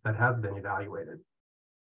that have been evaluated.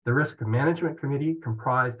 The Risk Management Committee,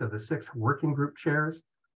 comprised of the 6 working group chairs,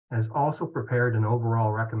 has also prepared an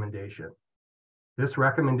overall recommendation. This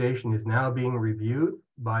recommendation is now being reviewed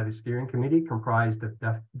by the steering committee, comprised of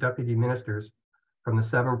deputy ministers from the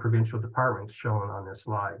 7 provincial departments shown on this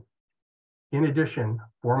slide. In addition,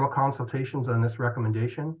 formal consultations on this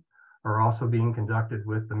recommendation are also being conducted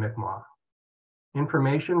with the Mi'kmaq.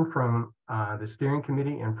 Information from the steering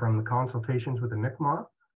committee and from the consultations with the Mi'kmaq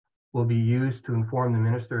will be used to inform the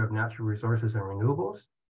Minister of Natural Resources and Renewables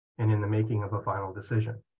and in the making of a final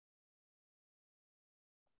decision.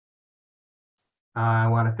 I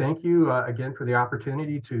want to thank you again for the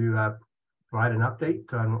opportunity to provide an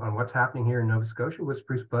update on what's happening here in Nova Scotia with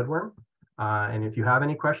spruce budworm. And if you have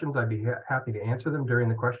any questions, I'd be happy to answer them during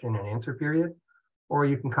the question and answer period, or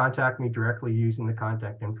you can contact me directly using the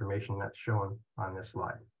contact information that's shown on this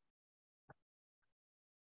slide.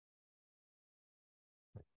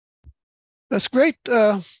 That's great.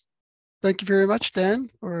 Thank you very much, Dan,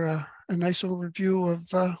 for a nice overview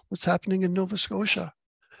of what's happening in Nova Scotia.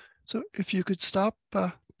 So if you could stop,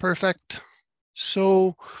 perfect.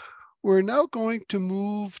 So we're now going to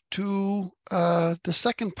move to the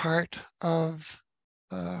second part of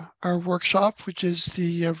our workshop, which is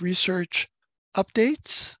the research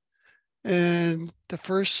updates. And the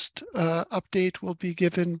first update will be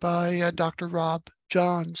given by Dr. Rob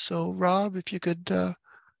John. So Rob, if you could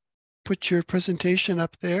put your presentation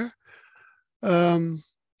up there.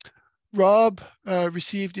 Rob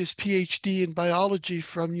received his PhD in biology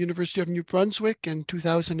from University of New Brunswick in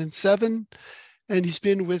 2007, and he's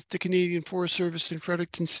been with the Canadian Forest Service in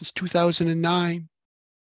Fredericton since 2009.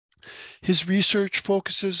 His research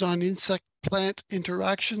focuses on insect-plant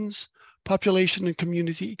interactions, population and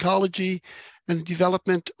community ecology, and the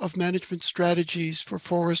development of management strategies for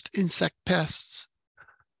forest insect pests.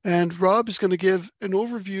 And Rob is going to give an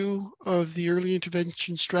overview of the early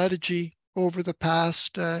intervention strategy over the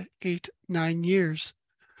past 8-9 years.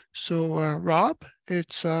 So Rob,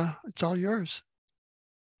 it's all yours.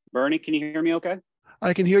 Veronique, can you hear me okay?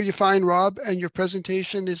 I can hear you fine, Rob, and your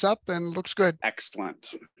presentation is up and looks good.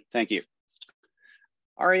 Excellent. Thank you.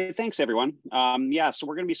 All right, thanks everyone. Yeah, so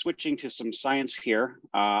we're going to be switching to some science here.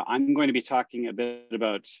 I'm going to be talking a bit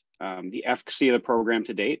about the efficacy of the program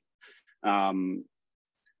to date.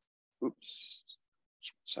 Oops,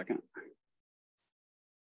 just a second.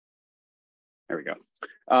 There we go.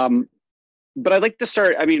 But I'd like to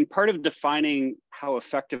start, part of defining how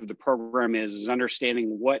effective the program is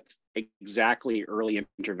understanding what exactly early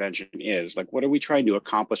intervention is. Like, what are we trying to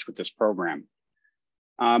accomplish with this program?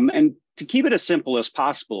 And to keep it as simple as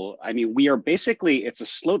possible, I mean, we are basically, it's a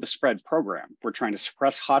slow the spread program. We're trying to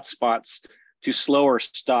suppress hotspots to slow or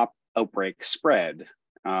stop outbreak spread.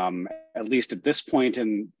 At least at this point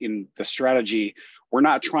in the strategy, we're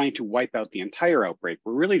not trying to wipe out the entire outbreak.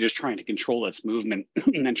 We're really just trying to control its movement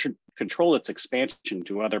and control its expansion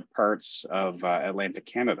to other parts of Atlantic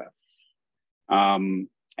Canada. And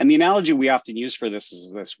the analogy we often use for this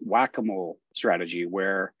is this whack-a-mole strategy,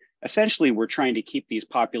 where essentially we're trying to keep these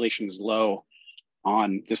populations low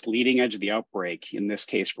on this leading edge of the outbreak, in this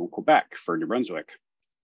case from Quebec for New Brunswick.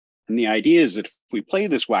 And the idea is that if we play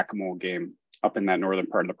this whack-a-mole game up in that northern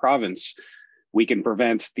part of the province, we can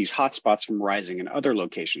prevent these hotspots from rising in other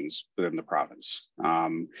locations within the province.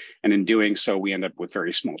 And in doing so, we end up with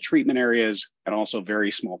very small treatment areas and also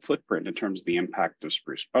very small footprint in terms of the impact of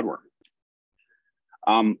spruce budworm.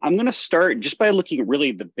 I'm going to start just by looking at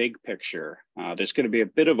really the big picture. There's going to be a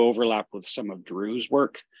bit of overlap with some of Drew's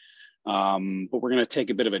work, but we're going to take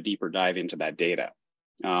a bit of a deeper dive into that data.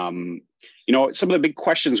 You know, some of the big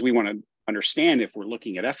questions we want to understand if we're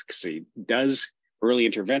looking at efficacy: does early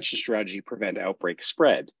intervention strategy prevent outbreak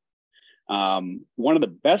spread? One of the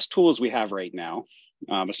best tools we have right now,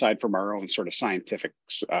 aside from our own sort of scientific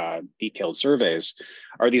detailed surveys,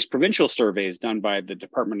 are these provincial surveys done by the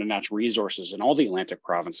Department of Natural Resources in all the Atlantic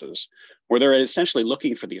provinces, where they're essentially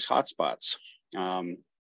looking for these hotspots.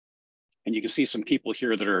 And you can see some people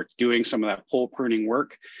here that are doing some of that pole pruning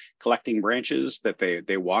work, collecting branches that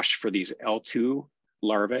they wash for these L2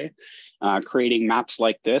 larvae, creating maps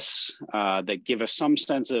like this that give us some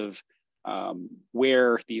sense of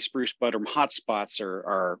where these spruce budworm hotspots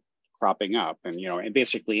are cropping up. And, you know, and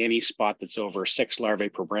basically any spot that's over 6 larvae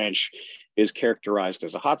per branch is characterized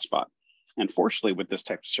as a hotspot. And fortunately, with this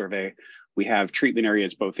type of survey, we have treatment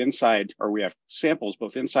areas both inside, or we have samples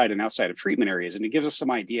both inside and outside of treatment areas, and it gives us some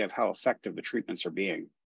idea of how effective the treatments are being.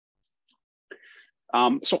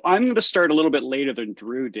 So I'm going to start a little bit later than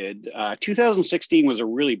Drew did. 2016 was a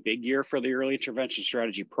really big year for the early intervention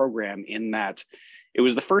strategy program, in that it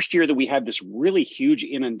was the first year that we had this really huge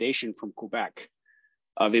inundation from Quebec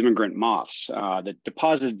of immigrant moths that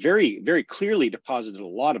deposited, very clearly deposited a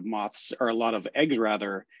lot of moths, or a lot of eggs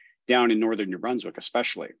rather, down in northern New Brunswick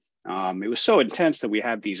especially. It was so intense that we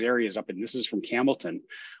had these areas up, and this is from Campbellton,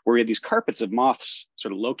 where we had these carpets of moths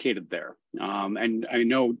sort of located there. And I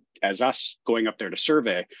know, as us going up there to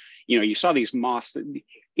survey, you know, you saw these moths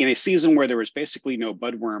in a season where there was basically no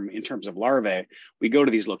budworm in terms of larvae. We go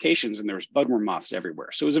to these locations and there was budworm moths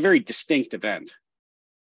everywhere. So it was a very distinct event.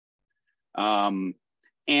 And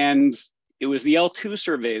it was the L2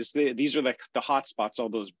 surveys. These are the hotspots, all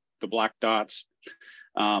those, the black dots.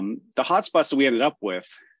 The hotspots that we ended up with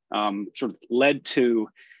sort of led to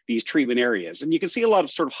these treatment areas. And you can see a lot of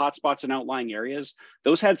sort of hotspots in outlying areas.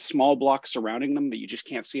 Those had small blocks surrounding them that you just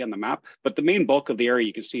can't see on the map. But the main bulk of the area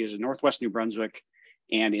you can see is in northwest New Brunswick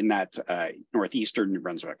and in that northeastern New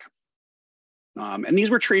Brunswick. And these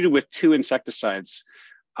were treated with 2 insecticides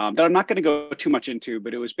that I'm not going to go too much into,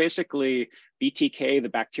 but it was basically BTK, the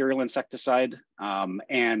bacterial insecticide,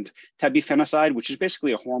 and tebuphenicide, which is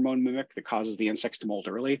basically a hormone mimic that causes the insects to molt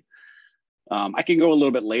early. I can go a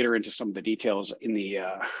little bit later into some of the details in the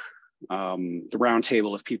round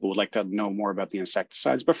table if people would like to know more about the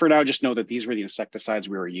insecticides. But for now, just know that these were the insecticides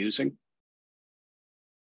we were using.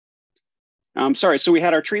 Sorry, so we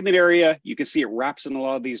had our treatment area. You can see it wraps in a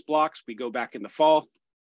lot of these blocks. We go back in the fall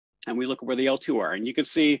and we look at where the L2 are. And you can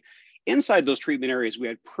see inside those treatment areas, we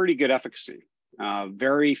had pretty good efficacy.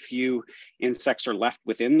 Very few insects are left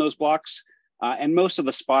within those blocks. And most of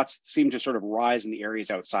the spots seem to sort of rise in the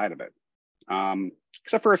areas outside of it.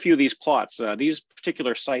 Except for a few of these plots. These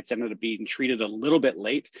particular sites ended up being treated a little bit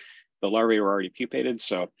late. The larvae were already pupated.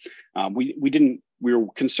 So we were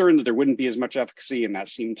concerned that there wouldn't be as much efficacy, and that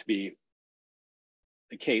seemed to be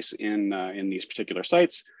the case in these particular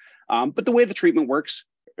sites. But the way the treatment works,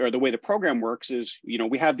 or the way the program works, is, you know,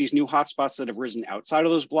 we have these new hotspots that have risen outside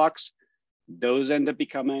of those blocks. Those end up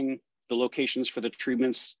becoming the locations for the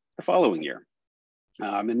treatments the following year.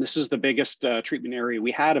 And this is the biggest treatment area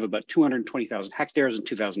we had, of about 220,000 hectares in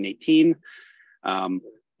 2018.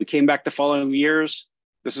 We came back the following years.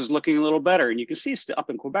 This is looking a little better. And you can see up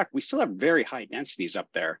in Quebec, we still have very high densities up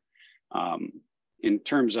there in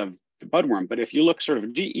terms of the budworm. But if you look sort of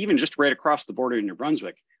even just right across the border in New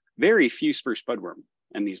Brunswick, very few spruce budworm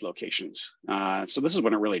in these locations. So this is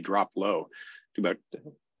when it really dropped low to about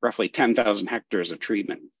roughly 10,000 hectares of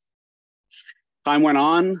treatment. Time went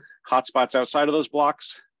on, hotspots outside of those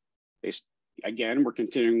blocks. Again, we're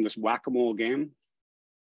continuing this whack-a-mole game.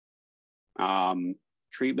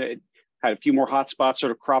 Treatment had a few more hotspots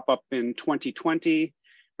sort of crop up in 2020.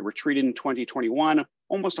 They were treated in 2021.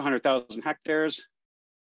 almost 100,000 hectares.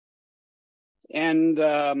 And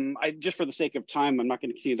just for the sake of time, I'm not going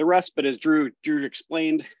to continue the rest, but as Drew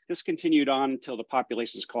explained, this continued on until the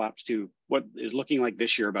populations collapsed to what is looking like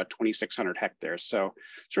this year about 2,600 hectares. So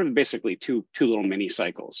sort of basically two little mini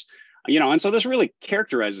cycles. And so this really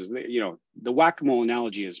characterizes the whack-a-mole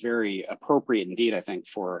analogy is very appropriate indeed, I think,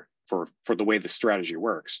 for the way the strategy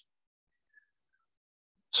works.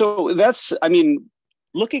 So that's,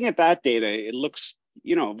 looking at that data, it looks,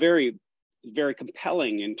 very, very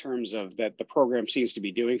compelling in terms of that the program seems to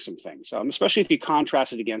be doing some things, especially if you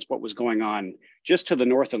contrast it against what was going on just to the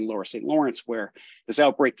north in Lower St. Lawrence, where this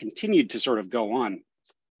outbreak continued to sort of go on,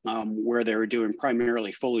 where they were doing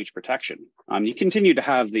primarily foliage protection. You continue to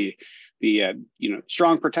have the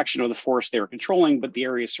strong protection of the forest they were controlling, but the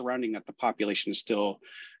areas surrounding that, the population still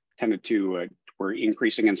tended to were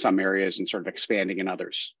increasing in some areas and sort of expanding in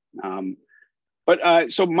others.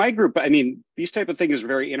 So my group, these type of things are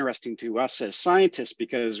very interesting to us as scientists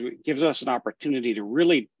because it gives us an opportunity to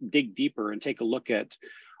really dig deeper and take a look at,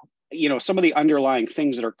 some of the underlying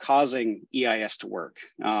things that are causing EIS to work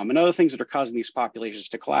and other things that are causing these populations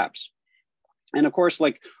to collapse. And of course,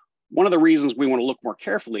 like one of the reasons we want to look more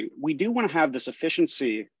carefully, we do want to have this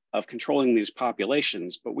efficiency of controlling these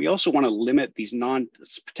populations, but we also want to limit these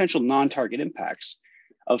potential non-target impacts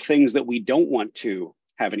of things that we don't want to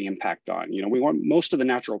have any impact on. We want most of the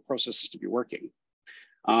natural processes to be working.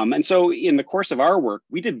 And so in the course of our work,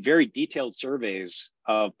 we did very detailed surveys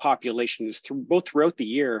of populations both throughout the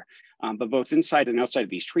year, but both inside and outside of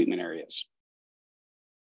these treatment areas.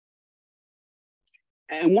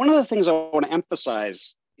 And one of the things I want to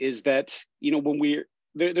emphasize is that, when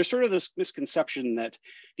there's sort of this misconception that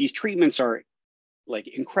these treatments are like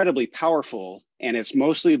incredibly powerful, and it's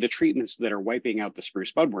mostly the treatments that are wiping out the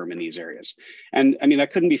spruce budworm in these areas. And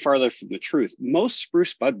that couldn't be farther from the truth. Most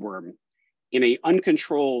spruce budworm in an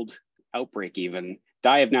uncontrolled outbreak even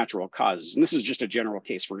die of natural causes. And this is just a general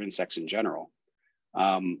case for insects in general.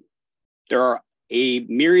 There are a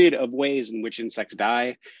myriad of ways in which insects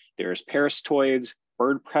die. There's parasitoids,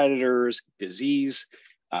 bird predators, disease.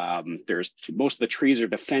 Most of the trees are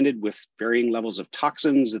defended with varying levels of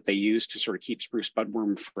toxins that they use to sort of keep spruce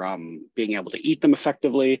budworm from being able to eat them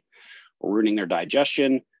effectively or ruining their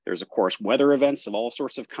digestion. There's of course weather events of all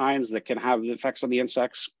sorts of kinds that can have effects on the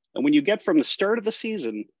insects. And when you get from the start of the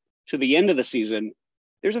season to the end of the season,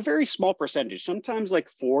 there's a very small percentage, sometimes like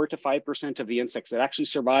 4 to 5% of the insects that actually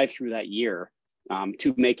survive through that year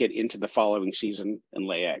to make it into the following season and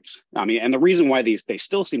lay eggs. And the reason why they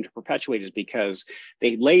still seem to perpetuate is because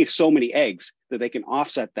they lay so many eggs that they can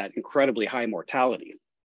offset that incredibly high mortality.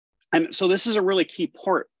 And so this is a really key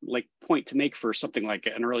point to make for something like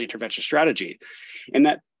an early intervention strategy, in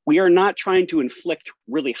that we are not trying to inflict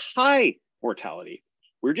really high mortality.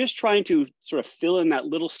 We're just trying to sort of fill in that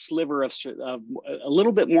little sliver of a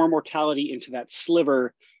little bit more mortality into that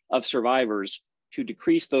sliver of survivors to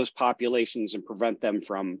decrease those populations and prevent them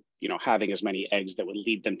from, having as many eggs that would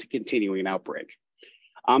lead them to continuing an outbreak.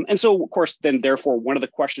 And so, of course, then therefore, one of the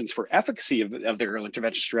questions for efficacy of the early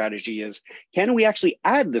intervention strategy is, can we actually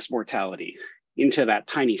add this mortality into that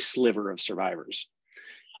tiny sliver of survivors?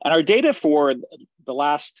 And our data for the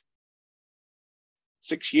last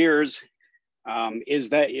 6 years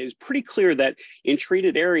is pretty clear that in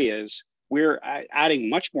treated areas, we're adding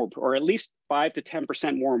much more, or at least 5 to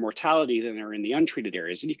 10% more mortality than are in the untreated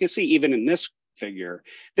areas. And you can see even in this figure,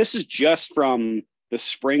 this is just from the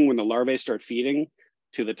spring when the larvae start feeding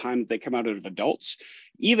to the time that they come out of adults.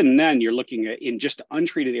 Even then, you're looking at, in just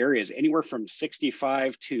untreated areas, anywhere from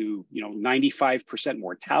 65 to 95%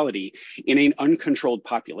 mortality in an uncontrolled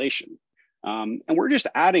population. And we're just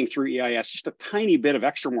adding through EIS just a tiny bit of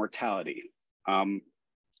extra mortality,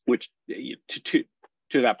 which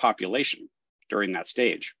to that population during that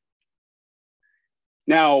stage.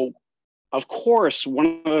 Now, of course,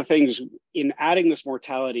 one of the things in adding this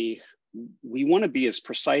mortality, we want to be as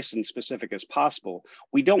precise and specific as possible.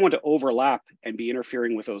 We don't want to overlap and be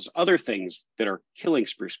interfering with those other things that are killing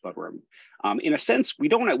spruce budworm. In a sense, we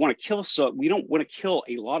don't want to kill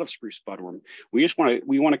a lot of spruce budworm. We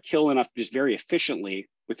want to kill enough just very efficiently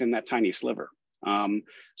within that tiny sliver.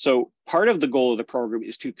 So part of the goal of the program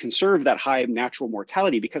is to conserve that high natural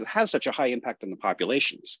mortality because it has such a high impact on the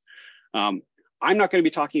populations. I'm not going to be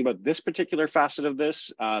talking about this particular facet of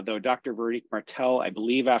this, though Dr. Veronique Martel, I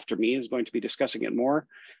believe after me, is going to be discussing it more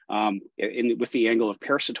with the angle of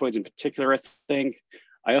parasitoids in particular, I think.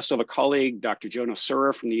 I also have a colleague, Dr. Jono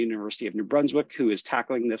Sura from the University of New Brunswick, who is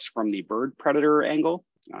tackling this from the bird predator angle.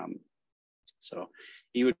 So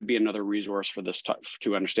he would be another resource for this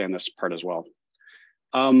to understand this part as well.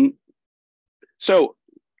 So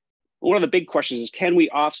one of the big questions is, can we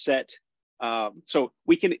offset, so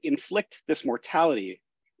we can inflict this mortality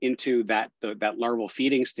into that larval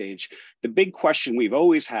feeding stage. The big question we've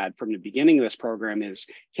always had from the beginning of this program is,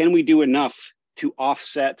 can we do enough to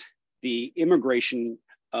offset the immigration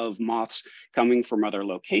of moths coming from other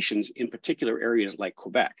locations, in particular areas like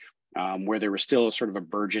Quebec, where there was still sort of a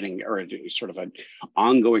burgeoning or sort of an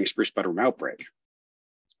ongoing spruce budworm outbreak.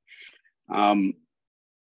 And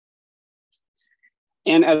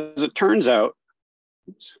as it turns out,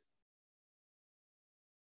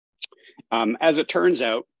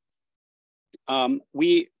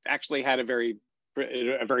 we actually had a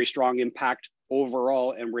very strong impact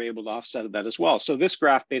overall, and we're able to offset that as well. So this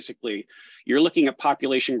graph, basically, you're looking at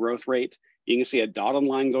population growth rate. You can see a dotted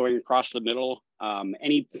line going across the middle.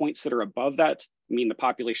 Any points that are above that mean the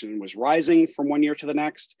population was rising from one year to the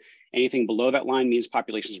next. Anything below that line means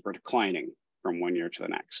populations were declining from one year to the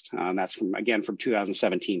next. That's from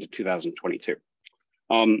 2017 to 2022.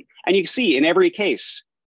 And you can see in every case,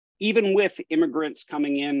 even with immigrants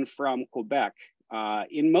coming in from Quebec,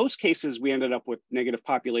 in most cases, we ended up with negative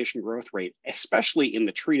population growth rate, especially in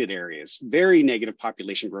the treated areas, very negative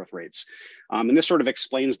population growth rates. And this sort of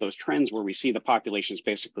explains those trends where we see the populations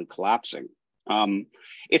basically collapsing.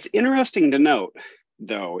 It's interesting to note,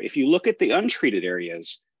 though, if you look at the untreated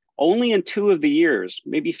areas, only in 2 of the years,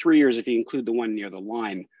 maybe 3 years if you include the one near the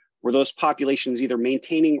line, were those populations either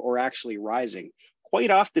maintaining or actually rising.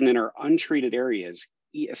 Quite often in our untreated areas,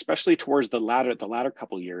 especially towards the latter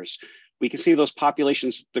couple of years, we can see those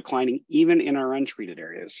populations declining even in our untreated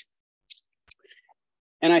areas.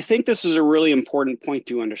 And I think this is a really important point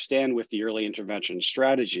to understand with the early intervention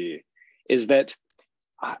strategy, is that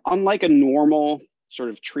unlike a normal sort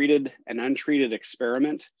of treated and untreated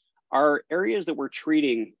experiment, our areas that we're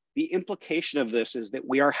treating, the implication of this is that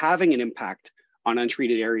we are having an impact on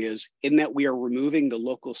untreated areas in that we are removing the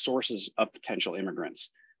local sources of potential immigrants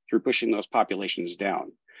through pushing those populations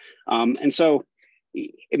down. And so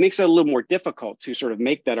it makes it a little more difficult to sort of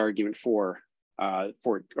make that argument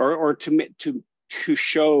to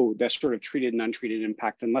show that sort of treated and untreated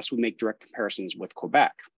impact unless we make direct comparisons with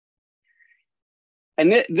Quebec.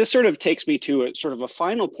 And this sort of takes me to a sort of a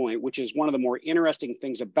final point, which is one of the more interesting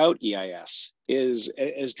things about EIS is,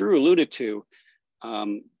 as Drew alluded to,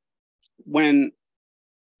 when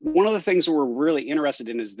one of the things that we're really interested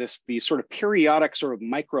in is these sort of periodic sort of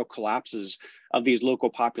micro collapses of these local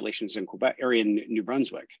populations in Quebec area in New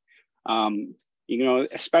Brunswick. You know,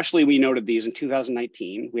 especially we noted these in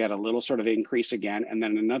 2019. We had a little sort of increase again, and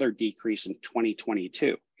then another decrease in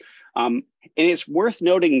 2022. And it's worth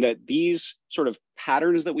noting that these sort of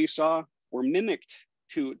patterns that we saw were mimicked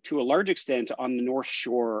to a large extent on the North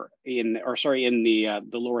Shore in the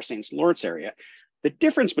Lower St. Lawrence area. The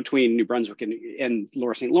difference between New Brunswick and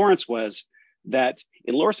Lower St. Lawrence was that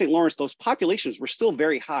in Lower St. Lawrence, those populations were still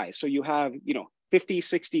very high. So you have, 50,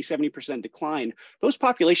 60, 70% decline. Those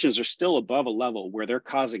populations are still above a level where they're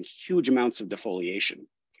causing huge amounts of defoliation.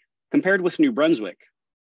 Compared with New Brunswick,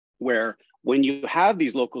 where when you have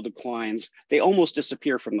these local declines, they almost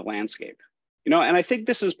disappear from the landscape. And I think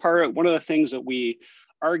this is one of the things that we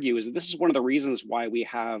argue is that this is one of the reasons why we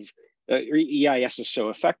have EIS is so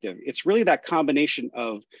effective. It's really that combination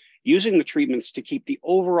of using the treatments to keep the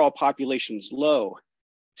overall populations low,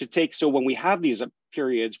 so when we have these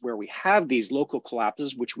periods where we have these local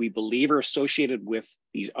collapses, which we believe are associated with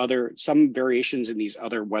some variations in these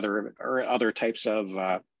other weather or other types of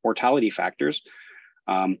mortality factors,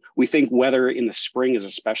 we think weather in the spring is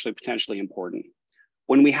especially potentially important.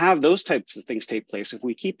 When we have those types of things take place, if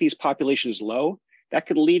we keep these populations low, that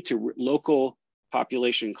could lead to local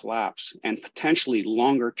population collapse and potentially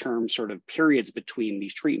longer term sort of periods between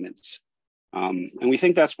these treatments. And we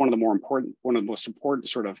think that's one of the most important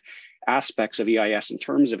sort of aspects of EIS in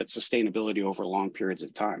terms of its sustainability over long periods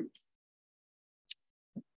of time.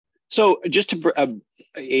 So just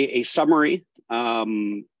a summary.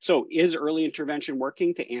 So is early intervention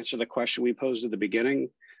working? To answer the question we posed at the beginning,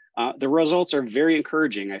 the results are very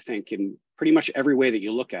encouraging, I think, in pretty much every way that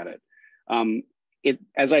you look at it.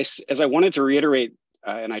 As I wanted to reiterate,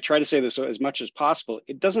 and I try to say this as much as possible,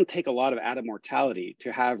 it doesn't take a lot of added mortality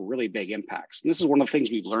to have really big impacts. And this is one of the things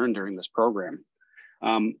we've learned during this program.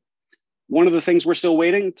 One of the things we're still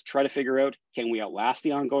waiting to try to figure out, can we outlast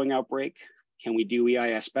the ongoing outbreak? Can we do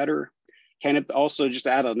EIS better? Can it also, just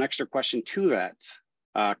add an extra question to that,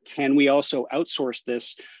 can we also outsource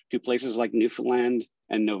this to places like Newfoundland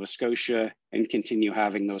and Nova Scotia and continue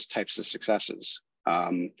having those types of successes?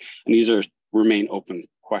 And these remain open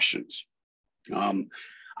questions.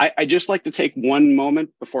 I'd just like to take one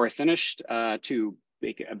moment before I finish to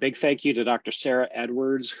make a big thank you to Dr. Sarah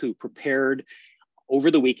Edwards, who prepared over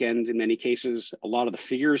the weekend, in many cases, a lot of the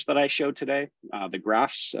figures that I showed today, the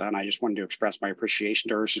graphs, and I just wanted to express my appreciation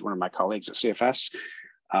to her. She's one of my colleagues at CFS.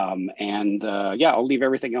 Yeah, I'll leave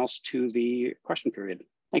everything else to the question period.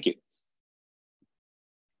 Thank you.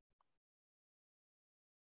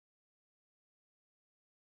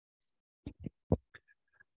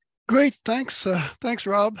 Great, thanks. Thanks,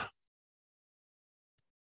 Rob.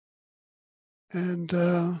 And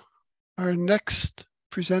our next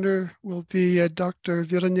presenter will be Dr.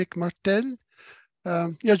 Veronique Martel.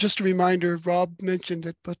 Yeah, just a reminder, Rob mentioned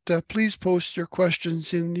it, but please post your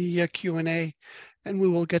questions in the Q&A, and we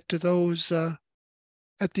will get to those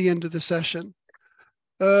at the end of the session.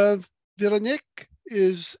 Veronique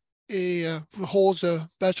holds a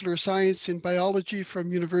Bachelor of Science in Biology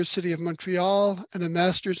from University of Montreal and a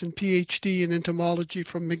Master's and PhD in Entomology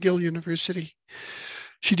from McGill University.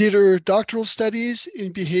 She did her doctoral studies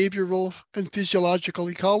in behavioral and physiological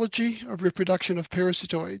ecology of reproduction of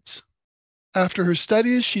parasitoids. After her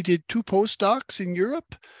studies, she did 2 postdocs in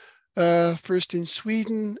Europe, first in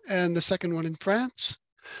Sweden and the second one in France.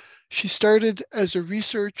 She started as a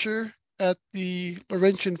researcher at the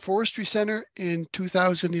Laurentian Forestry Center in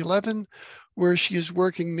 2011, where she is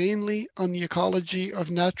working mainly on the ecology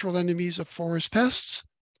of natural enemies of forest pests,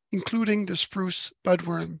 including the spruce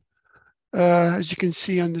budworm. As you can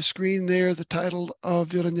see on the screen there, the title of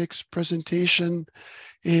Veronique's presentation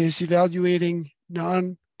is Evaluating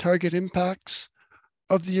Non-Target Impacts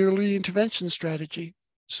of the Early Intervention Strategy.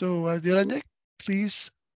 So Veronique, please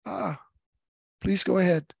go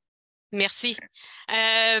ahead. Merci.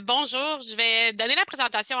 Bonjour, je vais donner la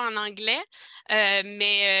présentation en anglais,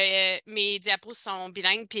 mais mes diapos sont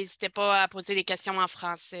bilingues, puis n'hésitez pas à poser des questions en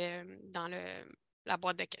français dans la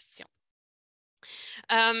boîte de questions.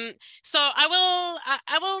 So I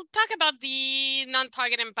will talk about the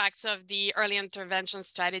non-target impacts of the early intervention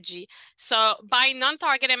strategy. So by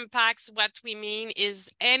non-target impacts, what we mean is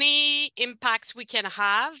any impacts we can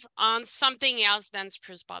have on something else than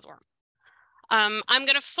spruce budworm. I'm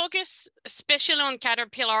going to focus especially on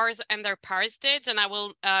caterpillars and their parasitoids, and I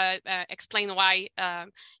will explain why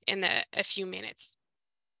in a few minutes.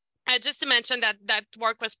 Just to mention that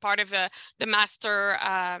work was part of the master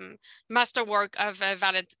work of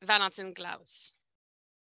Valentin Glaus.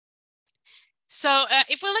 So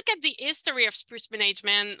if we look at the history of spruce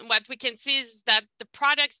management, what we can see is that the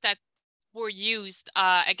products that were used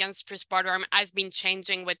against spruce budworm has been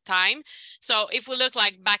changing with time. So if we look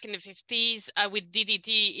like back in the 50s with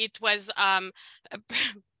DDT, it was a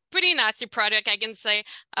pretty nasty product, I can say.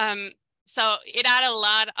 So it had a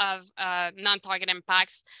lot of non-target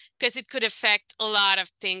impacts because it could affect a lot of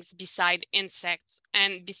things beside insects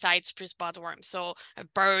and besides spruce budworm. So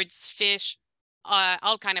birds, fish,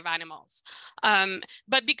 all kind of animals.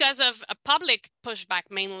 But because of a public pushback,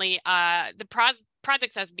 mainly the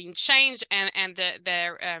products has been changed and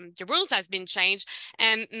the rules has been changed.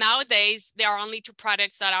 And nowadays, there are only 2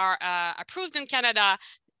 products that are approved in Canada,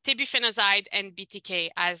 tebuconazide and BTK,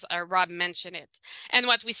 as Rob mentioned it. And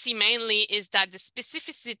what we see mainly is that the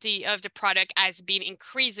specificity of the product has been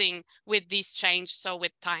increasing with this change, so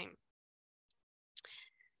with time.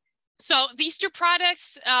 So these 2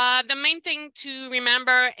 products, the main thing to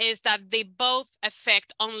remember is that they both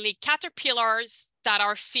affect only caterpillars that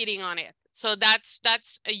are feeding on it. So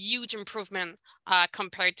that's a huge improvement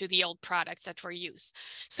compared to the old products that were used.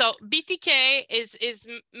 So BTK is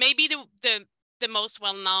maybe the most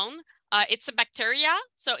well-known. It's a bacteria,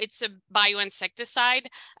 so it's a bioinsecticide,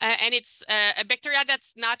 and it's a bacteria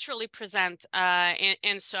that's naturally present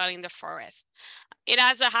in soil in the forest. It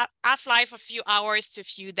has a half-life of a few hours to a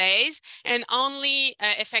few days, and only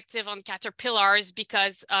effective on caterpillars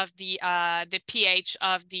because of the pH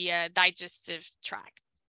of the digestive tract.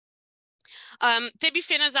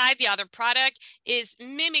 Tebuconazide, the other product, is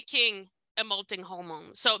mimicking a molting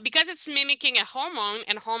hormone. So because it's mimicking a hormone,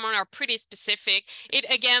 and hormones are pretty specific, it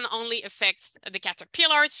again only affects the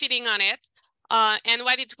caterpillars feeding on it. And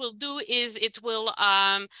what it will do is it will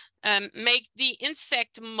make the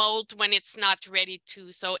insect molt when it's not ready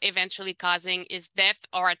to, so eventually causing its death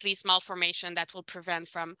or at least malformation that will prevent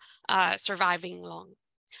from surviving long.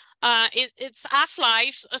 It's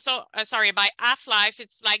half-life, so sorry, by half-life,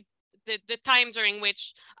 it's like the time during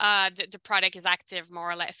which the product is active, more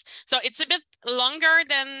or less. So it's a bit longer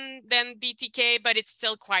than BTK, but it's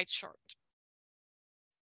still quite short.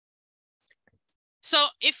 So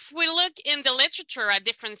if we look in the literature at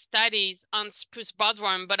different studies on spruce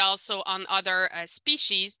budworm, but also on other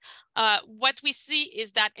species, what we see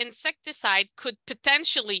is that insecticide could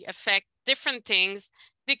potentially affect different things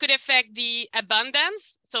They could affect the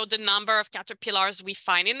abundance, so the number of caterpillars we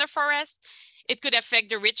find in the forest. It could affect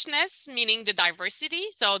the richness, meaning the diversity,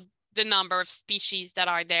 so the number of species that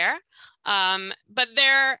are there. But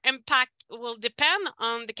their impact will depend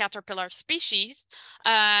on the caterpillar species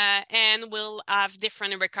and will have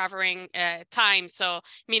different recovering time. So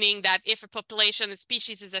meaning that if a population of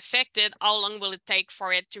species is affected, how long will it take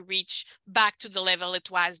for it to reach back to the level it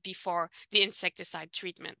was before the insecticide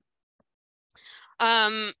treatment?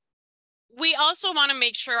 We also want to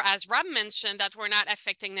make sure, as Rob mentioned, that we're not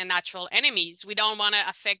affecting the natural enemies. We don't want to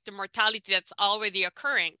affect the mortality that's already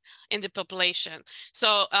occurring in the population.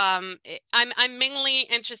 So I'm mainly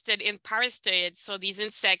interested in parasitoids, so these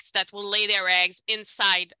insects that will lay their eggs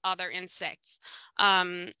inside other insects.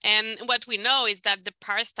 And what we know is that the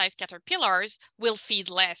parasitized caterpillars will feed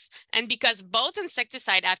less. And because both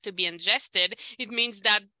insecticides have to be ingested, it means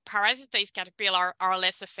that parasitized caterpillars are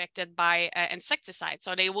less affected by insecticides.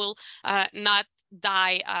 So they will not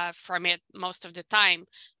die from it most of the time,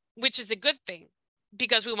 which is a good thing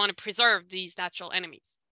because we want to preserve these natural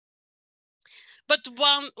enemies. But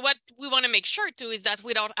what we want to make sure too is that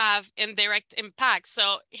we don't have indirect impact.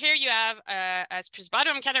 So here you have a Spruce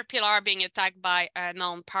Budworm caterpillar being attacked by a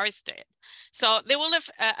non-parasitoid. So they will have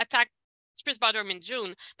attacked Spruce Budworm in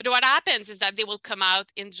June, but what happens is that they will come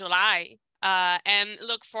out in July and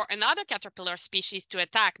look for another caterpillar species to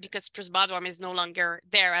attack because Spruce Budworm is no longer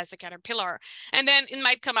there as a caterpillar. And then it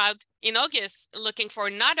might come out in August looking for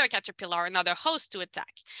another caterpillar, another host to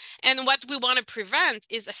attack. And what we want to prevent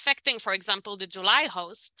is affecting, for example, the July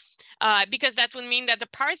host, because that would mean that the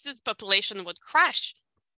parasite population would crash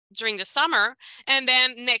during the summer. And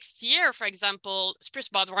then next year, for example, Spruce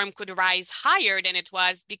Budworm could rise higher than it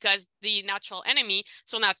was because the natural enemy,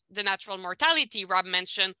 so not the natural mortality Rob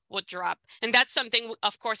mentioned, would drop. And that's something,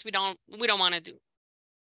 of course, we don't want to do.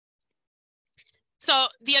 So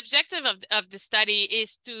the objective of the study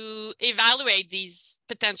is to evaluate these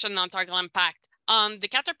potential non-target impact on the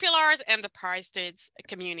caterpillars and the parasitoids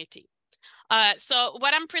community. So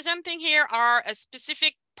what I'm presenting here are a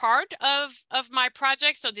specific part of my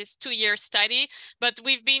project, so this 2-year study, but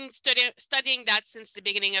we've been studying that since the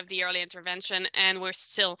beginning of the early intervention, and we're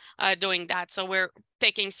still doing that. So we're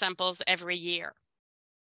taking samples every year.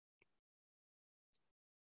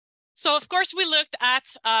 So of course we looked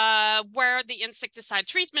at where the insecticide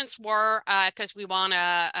treatments were because we want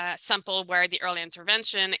to sample where the early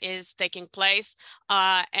intervention is taking place.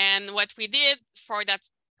 And what we did for that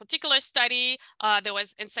particular study, there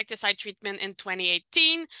was insecticide treatment in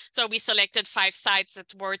 2018. So we selected 5 sites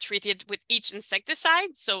that were treated with each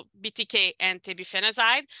insecticide, so BTK and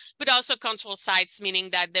tebuconazide, but also control sites, meaning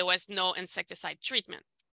that there was no insecticide treatment.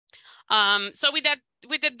 So we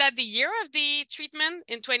did that the year of the treatment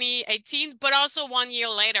in 2018, but also 1 year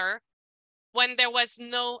later, when there was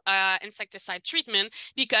no insecticide treatment,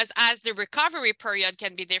 because as the recovery period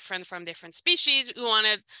can be different from different species, we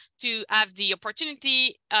wanted to have the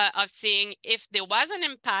opportunity of seeing if there was an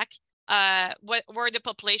impact, were the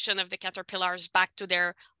population of the caterpillars back to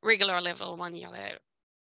their regular level 1 year later.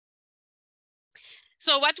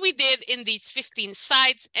 So what we did in these 15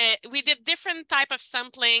 sites, we did different type of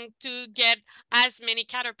sampling to get as many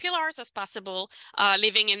caterpillars as possible,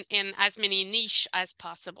 living in as many niche as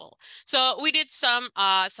possible. So we did some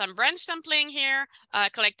branch sampling here,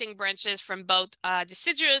 collecting branches from both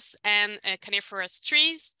deciduous and coniferous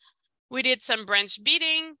trees. We did some branch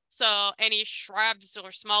beating, so any shrubs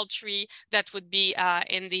or small tree that would be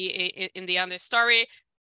in the understory,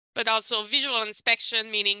 but also visual inspection,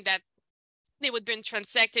 meaning that they would be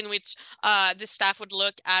transect in which the staff would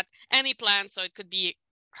look at any plant. So it could be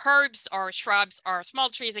herbs or shrubs or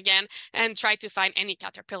small trees again, and try to find any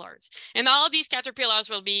caterpillars. And all these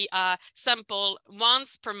caterpillars will be sampled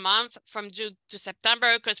once per month from June to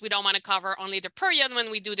September, because we don't want to cover only the period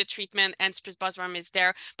when we do the treatment and Spruce Budworm is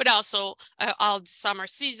there, but also all the summer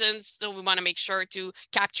seasons. So we want to make sure to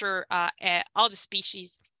capture all the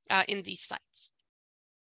species in these sites.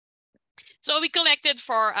 So we collected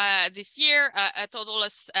for this year a total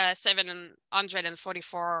of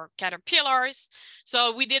 744 caterpillars.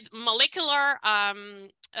 So we did molecular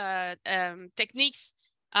techniques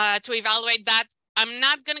to evaluate that. I'm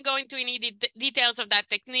not going to go into any details of that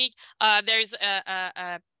technique. There's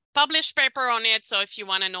a published paper on it, so if you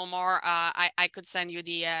want to know more, I could send you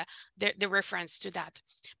the reference to that.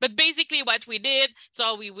 But basically what we did,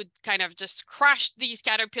 so we would kind of just crush these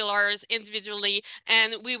caterpillars individually,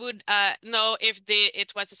 and we would know if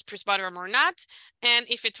it was a Spruce Budworm or not, and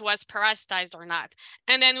if it was parasitized or not.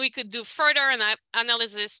 And then we could do further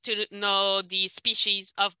analysis to know the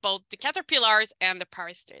species of both the caterpillars and the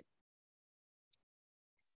parasitoid.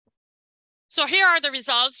 So here are the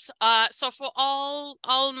results. So for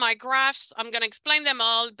all my graphs, I'm going to explain them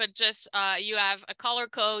all, but just you have a color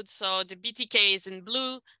code. So the BTK is in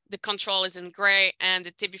blue, the control is in gray, and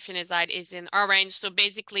the tebuconazide is in orange. So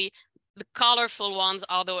basically, the colorful ones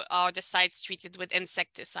are the sites treated with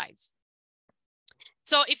insecticides.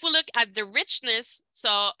 So if we look at the richness,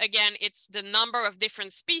 so again, it's the number of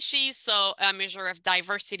different species, so a measure of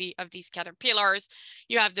diversity of these caterpillars.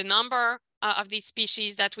 You have the number of these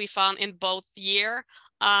species that we found in both year.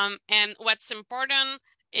 And what's important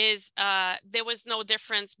is there was no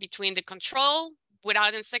difference between the control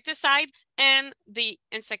without insecticide and the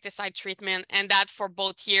insecticide treatment, and that for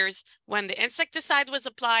both years when the insecticide was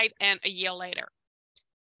applied and a year later.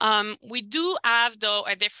 We do have, though,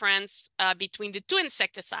 a difference between the two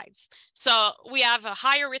insecticides. So we have a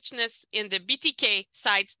higher richness in the BTK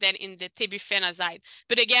sites than in the tebuconazide.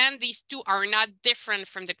 But again, these two are not different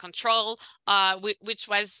from the control, which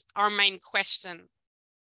was our main question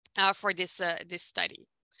for this study.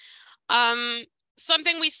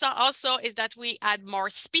 Something we saw also is that we had more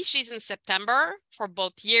species in September for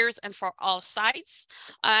both years and for all sites.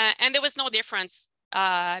 And there was no difference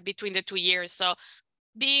between the 2 years. So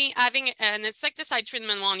having an insecticide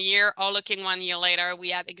treatment 1 year or looking 1 year later, we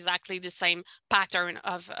had exactly the same pattern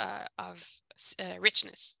of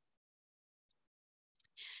richness.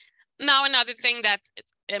 Now, another thing that's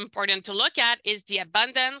important to look at is the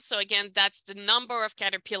abundance. So again, that's the number of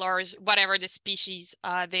caterpillars, whatever the species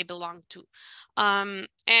they belong to.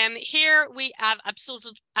 And here we have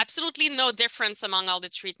absolutely no difference among all the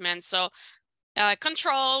treatments. So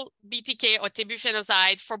control, BTK, or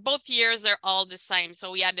tebuconazide, for both years, they're all the same. So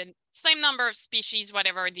we had the same number of species,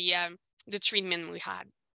 whatever the treatment we had.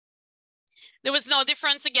 There was no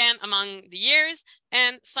difference, again, among the years.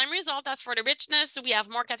 And same result as for the richness. We have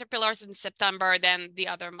more caterpillars in September than the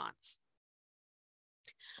other months.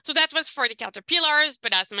 So that was for the caterpillars.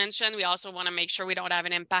 But as mentioned, we also want to make sure we don't have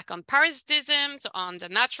an impact on parasitism, so on the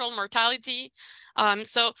natural mortality.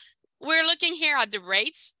 So we're looking here at the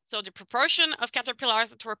rates, so the proportion of caterpillars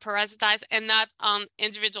that were parasitized and not on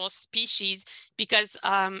individual species, because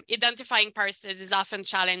identifying parasites is often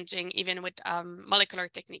challenging even with molecular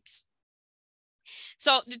techniques.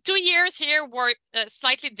 So the 2 years here were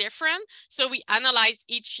slightly different. So we analyzed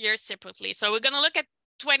each year separately. So we're going to look at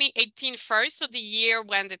 2018 first, so the year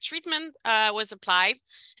when the treatment was applied.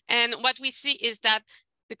 And what we see is that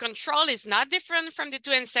the control is not different from the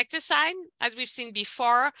two insecticide, as we've seen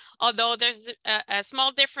before, although there's a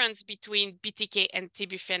small difference between BTK and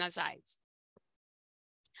tebuconazide.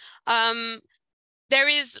 There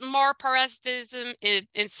is more parasitism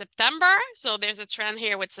in September. So there's a trend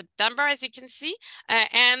here with September, as you can see,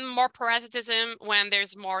 and more parasitism when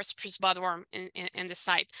there's more Spruce Budworm in the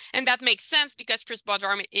site. And that makes sense because Spruce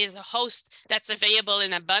Budworm is a host that's available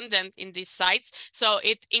in abundance in these sites. So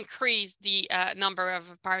it increased the number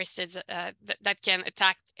of parasites that can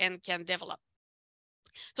attack and can develop.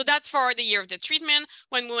 So that's for the year of the treatment.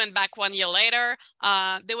 When we went back 1 year later,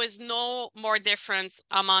 there was no more difference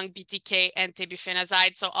among BTK and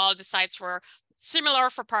tebuconazide. So all the sites were similar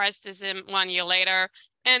for parasitism 1 year later.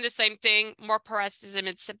 And the same thing, more parasitism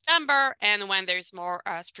in September and when there's more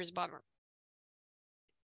Spruce Budworm.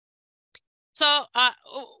 So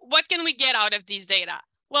what can we get out of these data?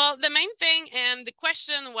 Well, the main thing and the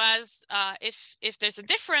question was if there's a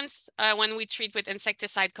difference when we treat with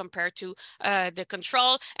insecticide compared to the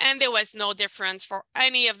control, and there was no difference for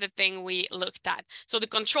any of the thing we looked at. So the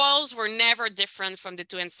controls were never different from the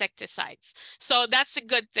two insecticides. So that's a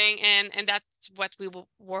good thing, and that's what we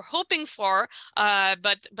were hoping for,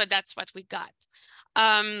 but that's what we got.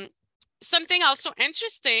 Something also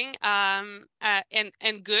interesting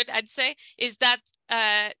and good, I'd say, is that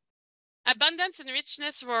abundance and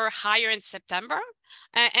richness were higher in September.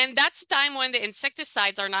 And that's the time when the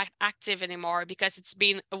insecticides are not active anymore because it's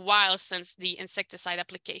been a while since the insecticide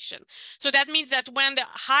application. So that means that when the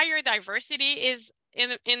higher diversity is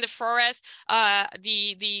in the forest,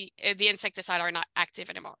 the insecticide are not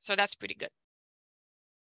active anymore. So that's pretty good.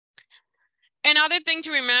 Another thing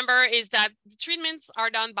to remember is that the treatments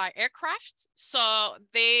are done by aircraft. So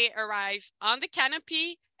they arrive on the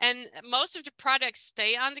canopy, and most of the products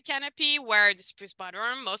stay on the canopy where the Spruce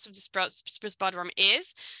Budworm, most of the Spruce Budworm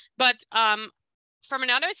is. But from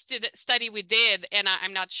another study we did, and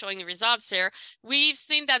I'm not showing the results here, we've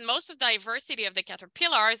seen that most of the diversity of the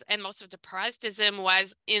caterpillars and most of the parasitism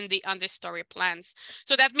was in the understory plants.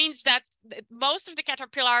 So that means that most of the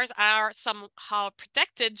caterpillars are somehow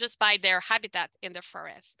protected just by their habitat in the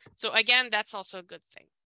forest. So again, that's also a good thing.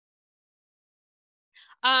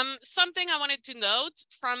 Something I wanted to note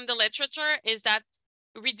from the literature is that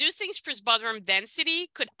reducing spruce budworm density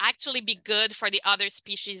could actually be good for the other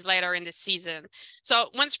species later in the season. So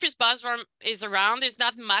when spruce budworm is around, there's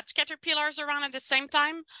not much caterpillars around at the same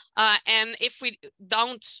time. And if we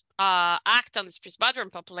don't act on the spruce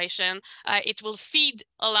budworm population, it will feed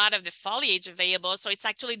a lot of the foliage available. So it's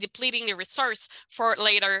actually depleting the resource for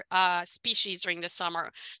later species during the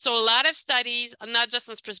summer. So a lot of studies, not just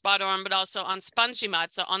on spruce budworm, but also on spongy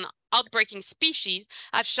mud, so on outbreaking species,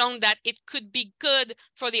 have shown that it could be good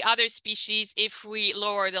for the other species if we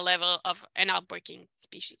lower the level of an outbreaking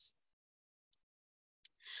species.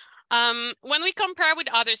 When we compare with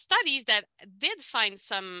other studies that did find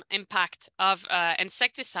some impact of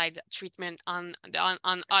insecticide treatment on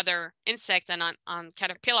other insects and on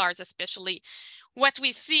caterpillars especially, what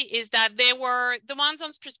we see is that the ones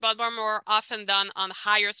on spruce budworm were often done on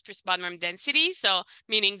higher spruce budworm density. So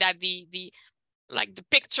meaning that the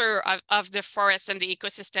picture of the forest and the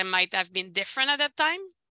ecosystem might have been different at that time.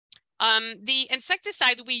 The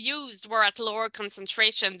insecticide we used were at lower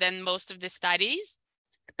concentration than most of the studies.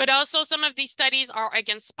 But also some of these studies are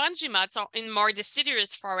against spongy muds or in more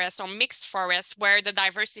deciduous forests or mixed forests where the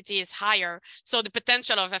diversity is higher. So the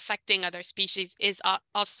potential of affecting other species is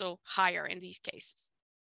also higher in these cases.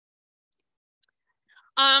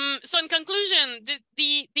 So in conclusion,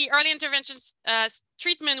 the early intervention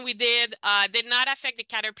treatment we did not affect the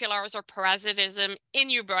caterpillars or parasitism in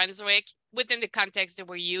New Brunswick within the context that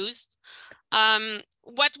were used.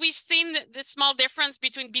 What we've seen, the small difference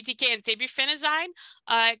between BTK and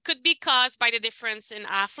tebuphenoxide could be caused by the difference in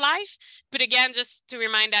half-life. But again, just to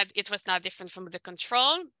remind that it was not different from the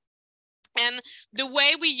control. And the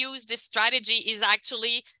way we use this strategy is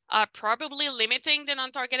actually probably limiting the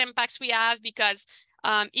non-target impacts we have because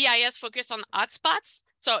EIS focus on hotspots.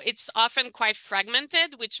 So it's often quite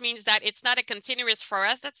fragmented, which means that it's not a continuous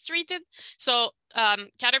forest that's treated. So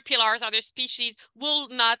caterpillars, other species will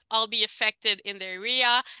not all be affected in the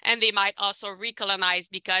area, and they might also recolonize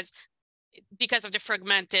because of the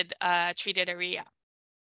fragmented treated area.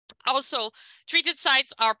 Also, treated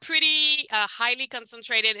sites are pretty highly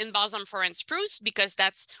concentrated in balsam fir and spruce because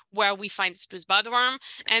that's where we find spruce budworm.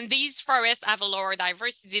 And these forests have a lower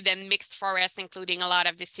diversity than mixed forests, including a lot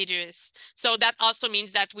of deciduous. So that also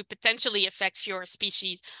means that we potentially affect fewer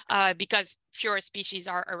species because fewer species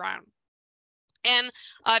are around. And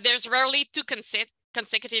there's rarely two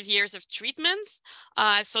consecutive years of treatments.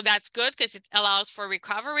 So that's good because it allows for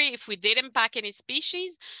recovery if we did impact any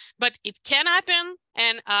species, but it can happen.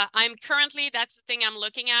 And I'm currently, that's the thing I'm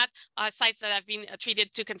looking at, sites that have been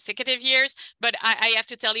treated 2 consecutive years. But I have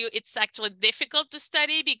to tell you, it's actually difficult to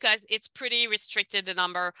study because it's pretty restricted, the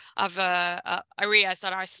number of areas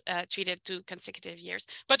that are treated 2 consecutive years.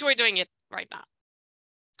 But we're doing it right now.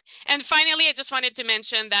 And finally, I just wanted to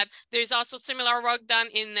mention that there's also similar work done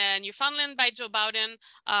in Newfoundland by Joe Bowden,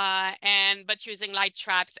 but using light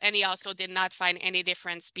traps, and he also did not find any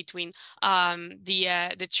difference between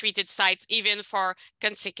the treated sites, even for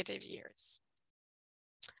consecutive years.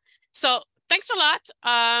 So thanks a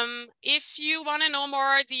lot. If you want to know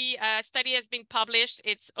more, the study has been published.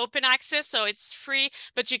 It's open access, so it's free,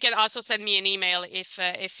 but you can also send me an email if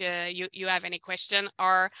you have any question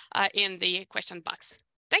or in the question box.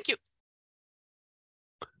 Thank you.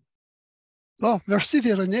 Well, merci,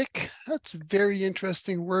 Veronique. That's very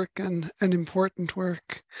interesting work and important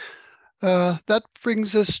work. That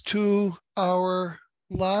brings us to our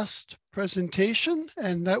last presentation,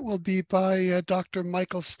 and that will be by Dr.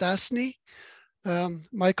 Michael Stastny.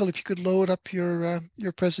 Michael, if you could load up your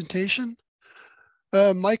presentation.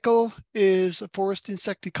 Michael is a forest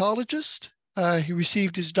insect ecologist. He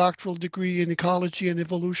received his doctoral degree in ecology and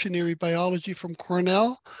evolutionary biology from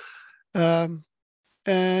Cornell.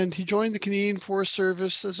 And he joined the Canadian Forest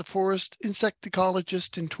Service as a forest insect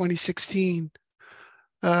ecologist in 2016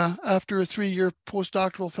 after a 3-year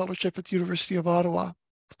postdoctoral fellowship at the University of Ottawa.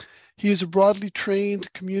 He is a broadly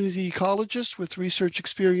trained community ecologist with research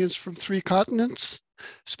experience from 3 continents,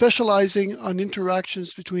 specializing on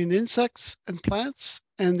interactions between insects and plants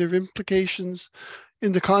and their implications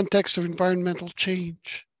in the context of environmental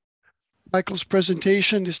change. Michael's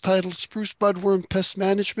presentation is titled Spruce Budworm Pest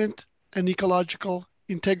Management and Ecological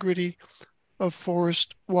Integrity of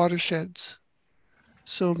Forest Watersheds.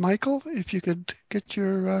 So Michael, if you could get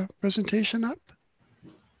your presentation up.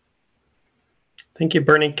 Thank you,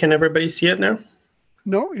 Bernie. Can everybody see it now?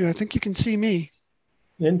 No, I think you can see me.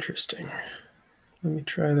 Interesting. Let me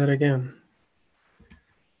try that again.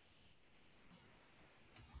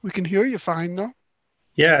 We can hear you fine though.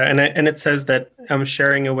 Yeah, and it says that I'm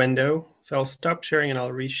sharing a window, so I'll stop sharing and I'll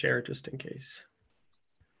reshare just in case.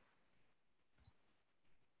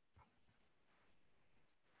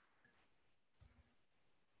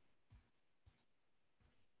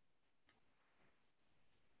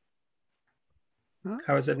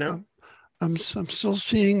 How is it now? I'm still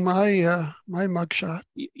seeing my my mugshot.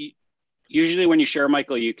 Usually when you share,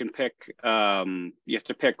 Michael, you can pick, you have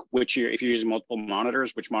to pick if you're using multiple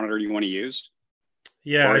monitors, which monitor you want to use.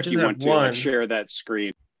 Yeah, or I if just you have want to one. like share that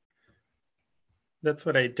screen. That's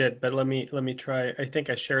what I did, but let me try. I think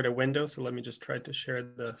I shared a window, so let me just try to share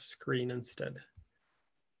the screen instead.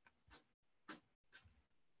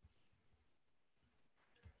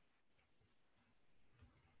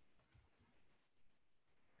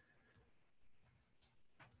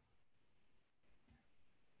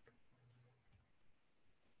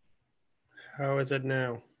 How is it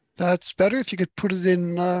now? That's better. If you could put it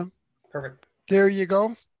in. Perfect. There you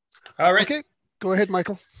go. All right. Okay, go ahead,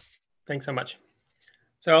 Michael. Thanks so much.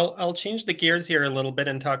 So I'll change the gears here a little bit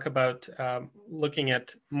and talk about looking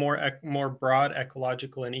at more broad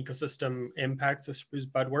ecological and ecosystem impacts of spruce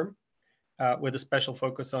budworm with a special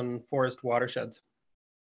focus on forest watersheds.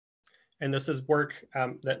 And this is work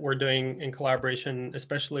that we're doing in collaboration,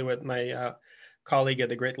 especially with my colleague at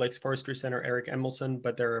the Great Lakes Forestry Center, Eric Emelson,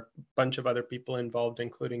 but there are a bunch of other people involved,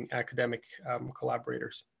 including academic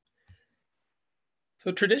collaborators.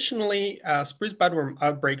 So traditionally, spruce budworm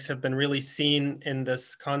outbreaks have been really seen in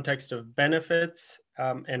this context of benefits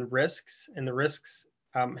and risks. And the risks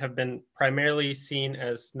have been primarily seen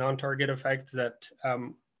as non-target effects that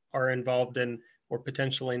are involved in or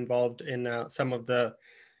potentially involved in some of the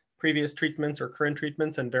previous treatments or current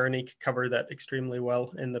treatments. And Veronique covered that extremely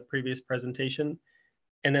well in the previous presentation.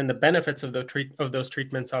 And then the benefits of those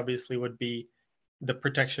treatments obviously would be the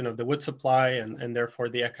protection of the wood supply and therefore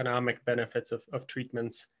the economic benefits of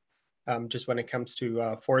treatments just when it comes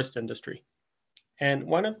to forest industry. And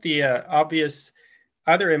one of the obvious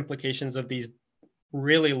other implications of these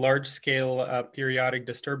really large scale periodic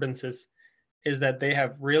disturbances is that they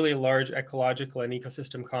have really large ecological and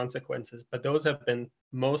ecosystem consequences, but those have been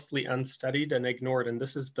mostly unstudied and ignored. And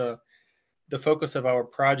this is the focus of our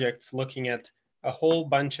projects, looking at a whole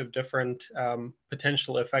bunch of different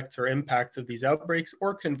potential effects or impacts of these outbreaks,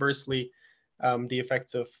 or conversely, the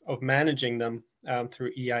effects of managing them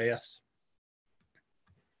through EIS.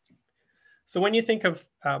 So when you think of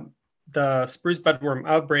the spruce budworm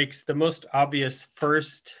outbreaks, the most obvious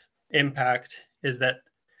first impact is that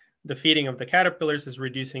the feeding of the caterpillars is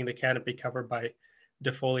reducing the canopy cover by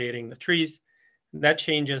defoliating the trees. That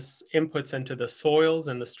changes inputs into the soils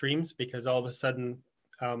and the streams, because all of a sudden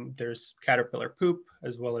there's caterpillar poop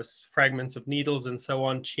as well as fragments of needles and so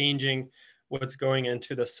on, changing what's going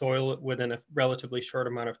into the soil within a relatively short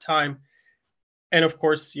amount of time. And of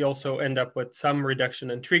course, you also end up with some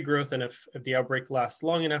reduction in tree growth. And if the outbreak lasts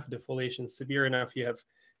long enough, defoliation is severe enough, you have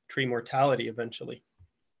tree mortality eventually.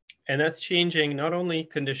 And that's changing not only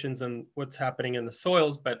conditions and what's happening in the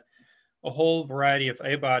soils, but a whole variety of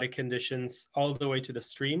abiotic conditions all the way to the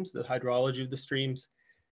streams, the hydrology of the streams.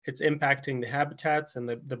 It's impacting the habitats and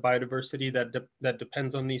the biodiversity that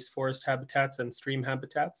depends on these forest habitats and stream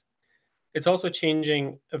habitats. It's also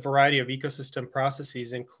changing a variety of ecosystem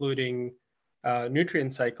processes, including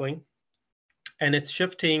nutrient cycling, and it's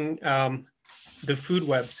shifting the food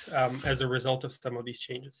webs as a result of some of these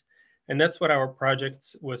changes. And that's what our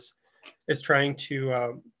project is trying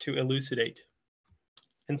to elucidate.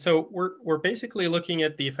 And so we're basically looking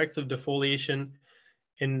at the effects of defoliation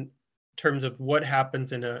in terms of what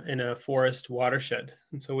happens in a forest watershed.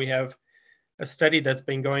 And so we have a study that's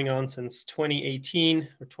been going on since 2018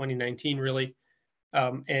 or 2019 really,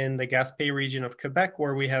 in the Gaspé region of Quebec,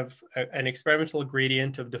 where we have an experimental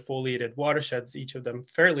gradient of defoliated watersheds, each of them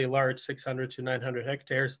fairly large, 600 to 900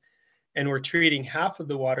 hectares. And we're treating half of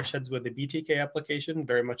the watersheds with the BTK application,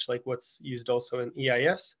 very much like what's used also in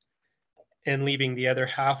EIS, and leaving the other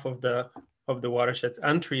half of the watersheds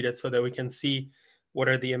untreated so that we can see what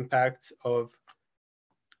are the impacts of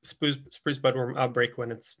spruce budworm outbreak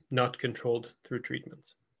when it's not controlled through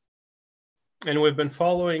treatments. And we've been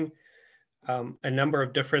following a number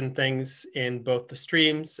of different things in both the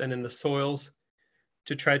streams and in the soils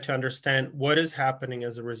to try to understand what is happening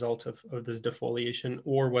as a result of this defoliation,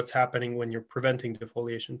 or what's happening when you're preventing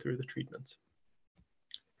defoliation through the treatments.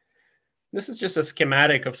 This is just a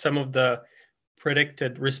schematic of some of the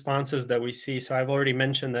predicted responses that we see. So I've already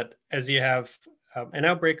mentioned that as you have an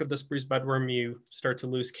outbreak of the spruce budworm, you start to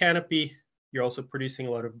lose canopy. You're also producing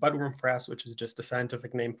a lot of budworm frass, which is just a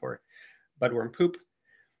scientific name for budworm poop.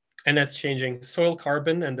 And that's changing soil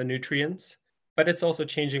carbon and the nutrients, but it's also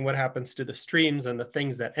changing what happens to the streams and the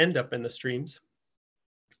things that end up in the streams.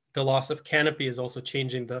 The loss of canopy is also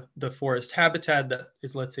changing the forest habitat that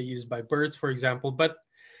is, let's say, used by birds, for example, but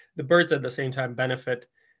the birds at the same time benefit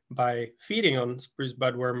by feeding on spruce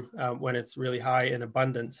budworm when it's really high in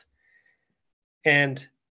abundance. And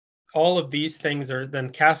all of these things are then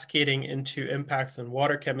cascading into impacts on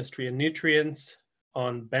water chemistry and nutrients,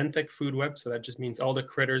 on benthic food web, so that just means all the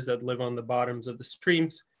critters that live on the bottoms of the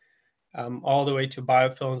streams, all the way to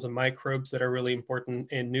biofilms and microbes that are really important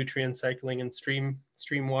in nutrient cycling and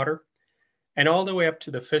stream water, and all the way up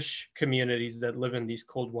to the fish communities that live in these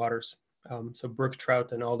cold waters, so brook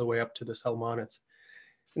trout and all the way up to the salmonids.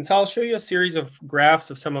 And so I'll show you a series of graphs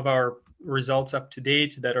of some of our results up to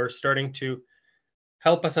date that are starting to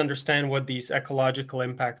help us understand what these ecological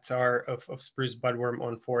impacts are of spruce budworm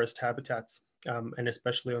on forest habitats, and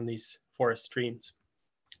especially on these forest streams.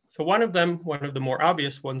 So one of the more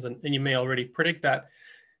obvious ones, and you may already predict that,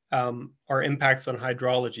 are impacts on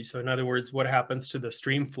hydrology. So in other words, what happens to the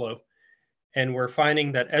stream flow? And we're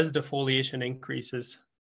finding that as defoliation increases,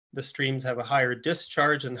 the streams have a higher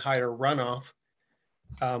discharge and higher runoff.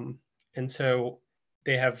 And so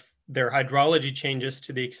they have their hydrology changes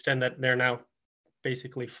to the extent that they're now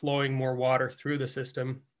basically flowing more water through the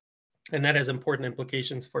system. And that has important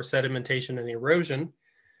implications for sedimentation and erosion,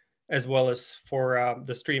 as well as for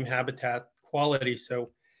the stream habitat quality.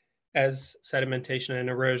 So as sedimentation and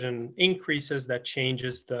erosion increases, that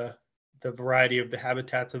changes the variety of the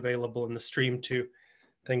habitats available in the stream to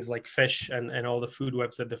things like fish and all the food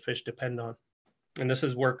webs that the fish depend on. And this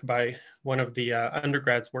is work by one of the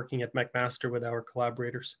undergrads working at McMaster with our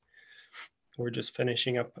collaborators. We're just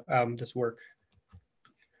finishing up this work.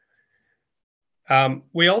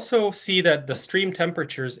 We also see that the stream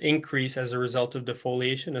temperatures increase as a result of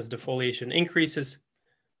defoliation. As defoliation increases,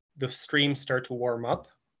 the streams start to warm up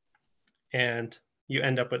and you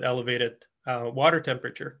end up with elevated water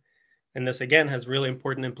temperature. And this again has really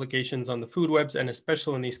important implications on the food webs, and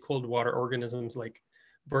especially in these cold water organisms like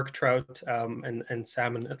brook trout and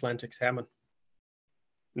salmon, Atlantic salmon.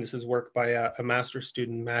 And this is work by a master's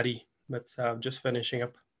student, Motty, that's just finishing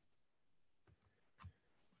up.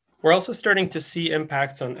 We're also starting to see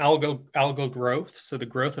impacts on algal growth, so the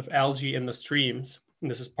growth of algae in the streams.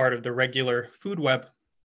 And this is part of the regular food web.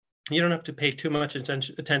 You don't have to pay too much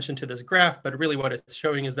attention to this graph, but really what it's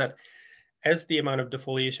showing is that as the amount of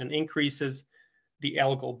defoliation increases, the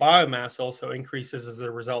algal biomass also increases as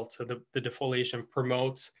a result. So the defoliation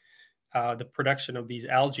promotes the production of these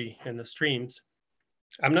algae in the streams.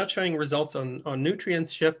 I'm not showing results on nutrient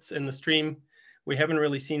shifts in the stream. We haven't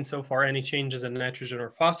really seen so far any changes in nitrogen or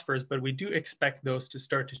phosphorus, but we do expect those to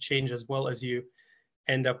start to change as well as you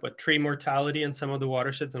end up with tree mortality in some of the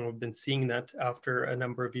watersheds. And we've been seeing that after a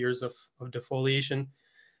number of years of defoliation,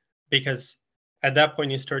 because at that point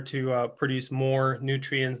you start to produce more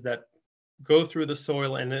nutrients that go through the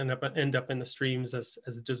soil and end up in the streams as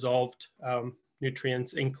dissolved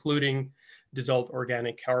nutrients, including dissolved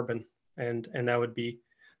organic carbon. And that would be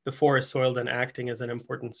the forest soil then acting as an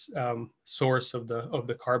important source of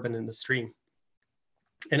the carbon in the stream.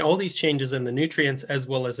 And all these changes in the nutrients as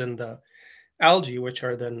well as in the algae, which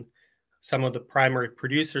are then some of the primary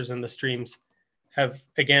producers in the streams, have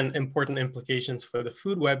again important implications for the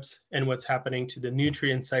food webs and what's happening to the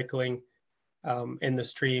nutrient cycling in the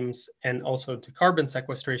streams, and also to carbon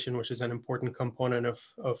sequestration, which is an important component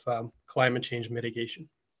of climate change mitigation.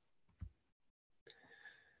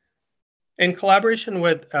 In collaboration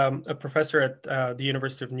with a professor at the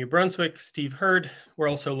University of New Brunswick, Steve Hurd, we're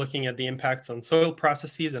also looking at the impacts on soil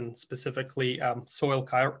processes and specifically soil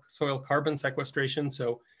carbon sequestration.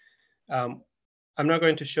 So I'm not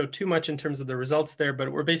going to show too much in terms of the results there,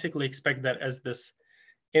 but we're basically expect that as this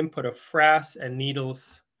input of frass and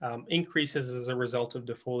needles increases as a result of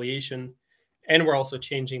defoliation, and we're also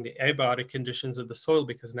changing the abiotic conditions of the soil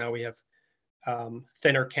because now we have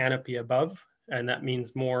thinner canopy above. And that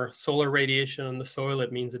means more solar radiation on the soil.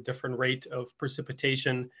 It means a different rate of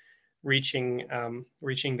precipitation reaching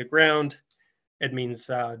the ground. It means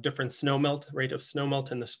different rate of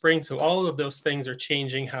snowmelt in the spring. So all of those things are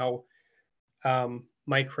changing how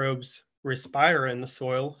microbes respire in the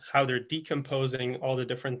soil, how they're decomposing all the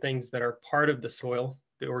different things that are part of the soil,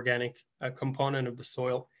 the organic component of the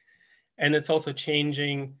soil. And it's also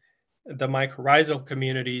changing the mycorrhizal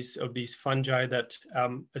communities of these fungi that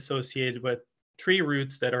associated with tree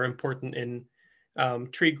roots that are important in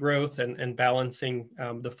tree growth and balancing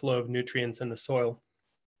the flow of nutrients in the soil.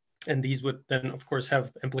 And these would then, of course,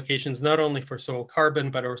 have implications not only for soil carbon,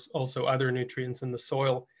 but also other nutrients in the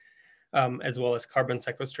soil, as well as carbon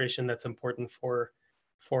sequestration that's important for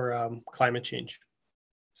climate change.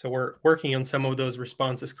 So we're working on some of those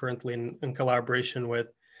responses currently in collaboration with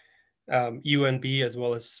UNB, as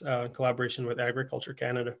well as collaboration with Agriculture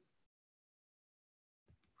Canada.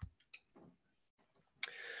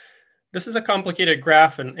 This is a complicated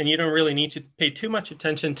graph, and you don't really need to pay too much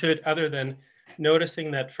attention to it other than noticing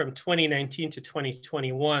that from 2019 to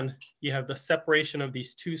 2021, you have the separation of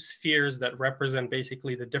these two spheres that represent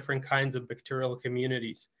basically the different kinds of bacterial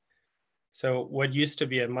communities. So what used to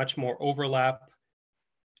be a much more overlap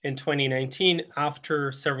in 2019,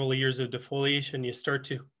 after several years of defoliation, you start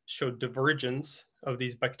to show divergence of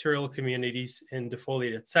these bacterial communities in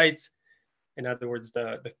defoliated sites. In other words,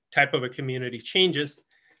 the type of a community changes.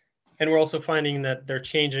 And we're also finding that they're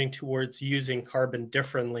changing towards using carbon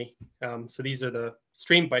differently. So these are the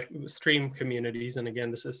stream communities. And again,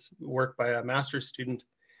 this is work by a master's student.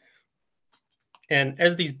 And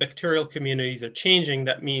as these bacterial communities are changing,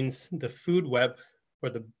 that means the food web, or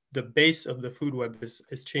the base of the food web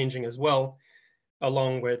is changing as well,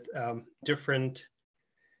 along with different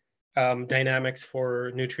dynamics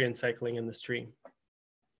for nutrient cycling in the stream.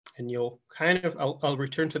 And you'll kind of, I'll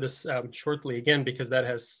return to this shortly again, because that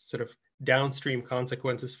has sort of downstream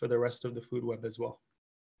consequences for the rest of the food web as well.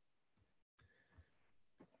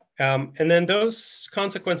 And then those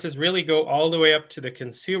consequences really go all the way up to the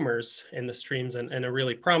consumers in the streams, and a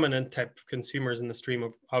really prominent type of consumers in the stream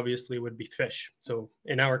of obviously would be fish. So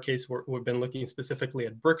in our case, we've been looking specifically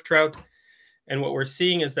at brook trout. And what we're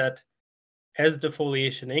seeing is that as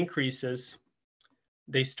defoliation increases,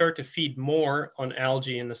 they start to feed more on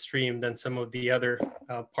algae in the stream than some of the other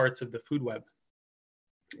parts of the food web.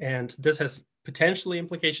 And this has potentially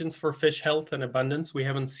implications for fish health and abundance. We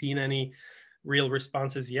haven't seen any real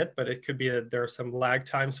responses yet, but it could be that there are some lag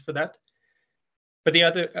times for that. But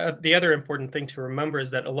the other important thing to remember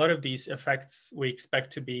is that a lot of these effects we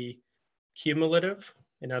expect to be cumulative.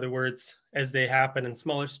 In other words, as they happen in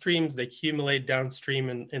smaller streams, they accumulate downstream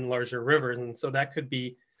in larger rivers. And so that could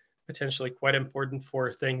be potentially quite important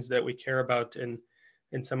for things that we care about in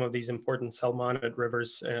some of these important salmonid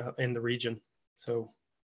rivers in the region. So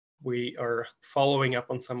we are following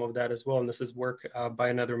up on some of that as well. And this is work by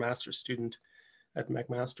another master's student at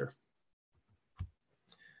McMaster.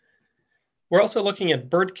 We're also looking at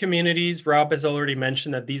bird communities. Rob has already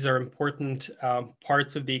mentioned that these are important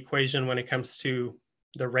parts of the equation when it comes to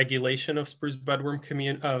the regulation of spruce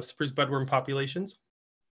budworm populations.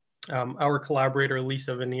 Our collaborator,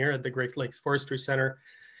 Lisa Veneer at the Great Lakes Forestry Center,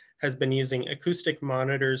 has been using acoustic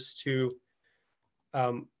monitors to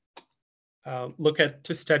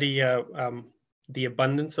study the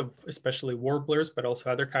abundance of especially warblers, but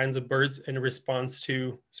also other kinds of birds in response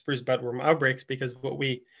to spruce budworm outbreaks, because what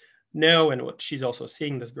we know, and what she's also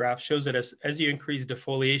seeing, this graph shows that as you increase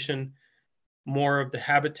defoliation, more of the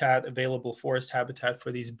habitat, available forest habitat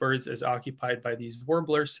for these birds, is occupied by these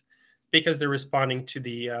warblers, because they're responding to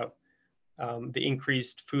the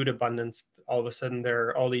increased food abundance. All of a sudden, there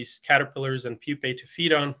are all these caterpillars and pupae to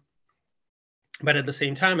feed on. But at the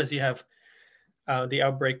same time, as you have the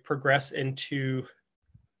outbreak progress into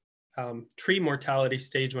tree mortality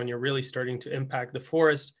stage, when you're really starting to impact the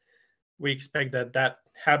forest, we expect that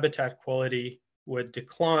habitat quality would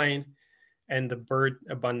decline, and the bird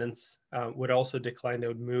abundance would also decline. They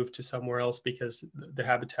would move to somewhere else because the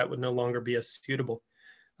habitat would no longer be as suitable.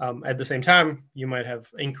 At the same time, you might have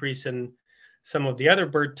increase in some of the other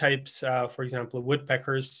bird types, for example,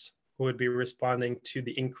 woodpeckers, who would be responding to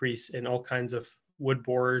the increase in all kinds of wood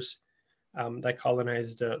borers that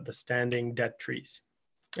colonized the standing dead trees.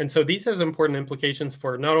 And so these has important implications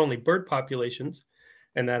for not only bird populations,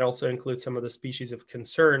 and that also includes some of the species of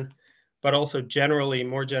concern, but also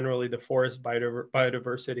more generally, the forest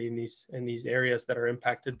biodiversity in these areas that are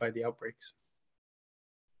impacted by the outbreaks.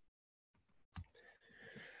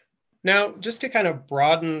 Now, just to kind of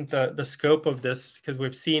broaden the scope of this, because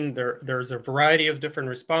we've seen there's a variety of different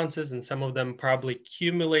responses, and some of them probably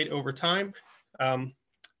accumulate over time.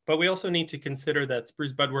 But we also need to consider that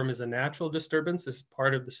spruce budworm is a natural disturbance, is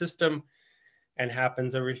part of the system, and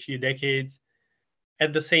happens every few decades.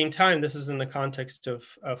 At the same time, this is in the context of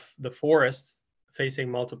the forests facing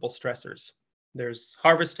multiple stressors. There's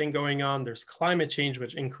harvesting going on, there's climate change,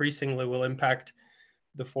 which increasingly will impact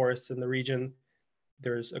the forests in the region.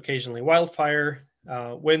 There's occasionally wildfire,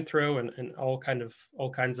 wind throw, and all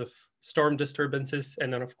kinds of storm disturbances.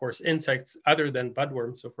 And then of course, insects other than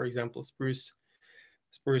budworm. So for example, spruce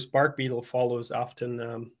bark beetle follows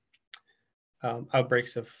often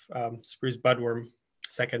outbreaks of spruce budworm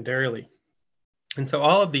secondarily. And so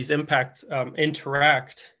all of these impacts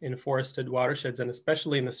interact in forested watersheds, and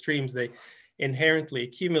especially in the streams, they inherently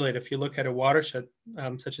accumulate. If you look at a watershed,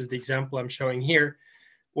 such as the example I'm showing here,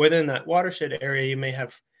 within that watershed area, you may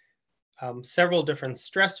have several different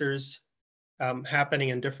stressors happening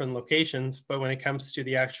in different locations. But when it comes to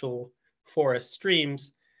the actual forest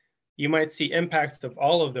streams, you might see impacts of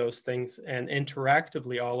all of those things, and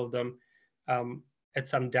interactively all of them at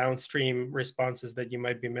some downstream responses that you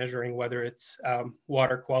might be measuring, whether it's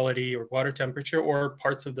water quality or water temperature or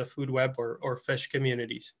parts of the food web or fish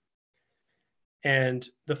communities. And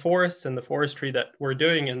the forests and the forestry that we're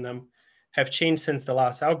doing in them have changed since the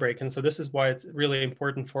last outbreak. And so this is why it's really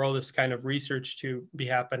important for all this kind of research to be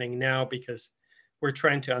happening now, because we're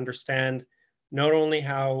trying to understand not only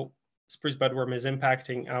how spruce budworm is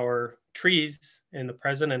impacting our trees in the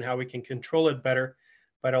present and how we can control it better,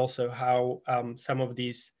 but also how some of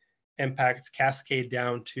these impacts cascade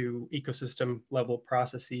down to ecosystem level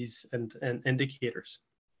processes and indicators.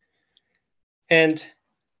 And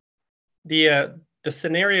the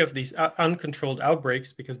scenario of these uncontrolled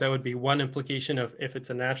outbreaks, because that would be one implication of if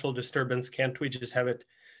it's a natural disturbance, can't we just have it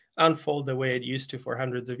unfold the way it used to for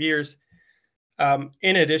hundreds of years?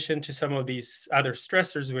 In addition to some of these other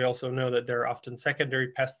stressors, we also know that there are often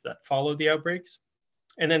secondary pests that follow the outbreaks.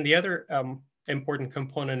 And then the other important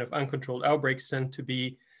component of uncontrolled outbreaks tend to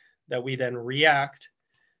be that we then react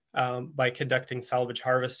by conducting salvage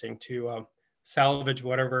harvesting to salvage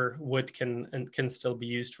whatever wood can still be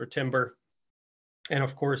used for timber. And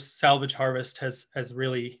of course, salvage harvest has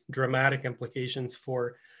really dramatic implications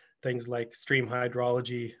for things like stream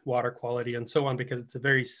hydrology, water quality, and so on, because it's a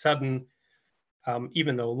very sudden,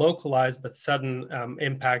 even though localized, but sudden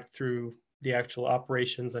impact through the actual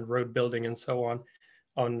operations and road building and so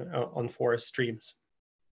on forest streams.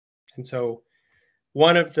 And so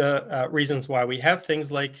one of the reasons why we have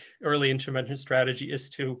things like early intervention strategy is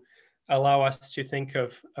to allow us to think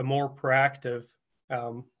of a more proactive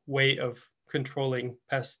way of controlling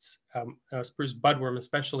pests, spruce budworm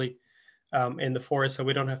especially, in the forest, so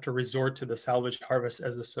we don't have to resort to the salvage harvest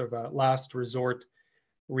as a sort of a last resort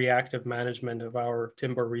reactive management of our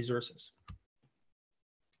timber resources.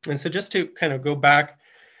 And so just to kind of go back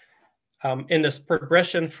in this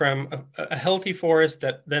progression from a healthy forest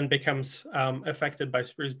that then becomes affected by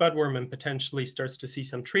spruce budworm and potentially starts to see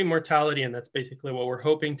some tree mortality, and that's basically what we're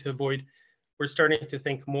hoping to avoid, we're starting to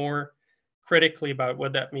think more critically about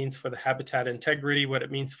what that means for the habitat integrity, what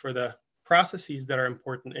it means for the processes that are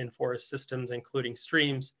important in forest systems, including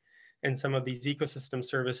streams and some of these ecosystem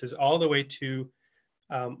services, all the way to,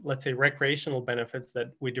 let's say, recreational benefits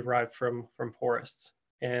that we derive from forests.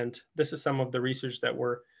 And this is some of the research that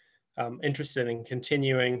we're interested in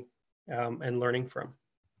continuing and learning from.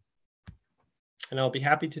 And I'll be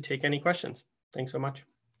happy to take any questions. Thanks so much.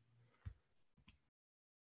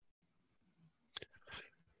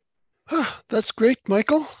 That's great,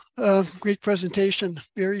 Michael. Great presentation.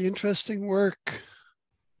 Very interesting work.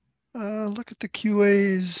 Look at the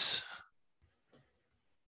QAs.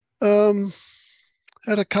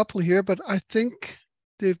 Had a couple here, but I think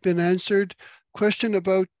they've been answered. Question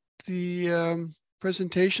about the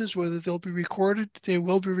presentations, whether they'll be recorded. They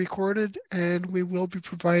will be recorded, and we will be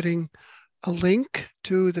providing a link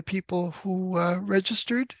to the people who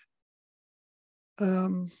registered.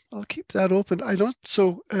 I'll keep that open.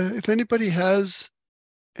 So if anybody has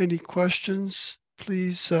any questions,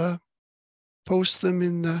 please post them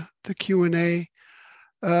in the Q&A.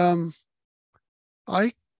 I've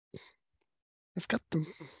got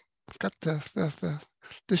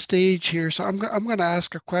the stage here, so I'm going to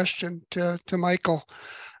ask a question to Michael.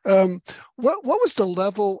 What was the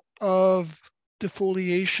level of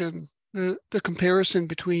defoliation, the comparison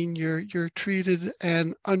between your treated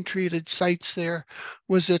and untreated sites there?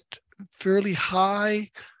 Was it fairly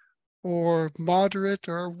high or moderate,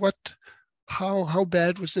 or what? How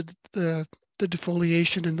bad was the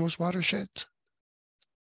defoliation in those watersheds?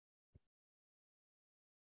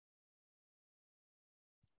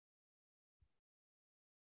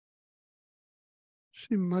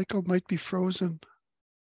 See, Michael might be frozen.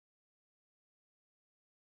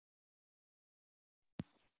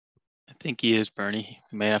 I think he is, Bernie.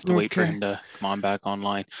 We may have to wait for him to come on back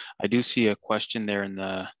online. I do see a question there in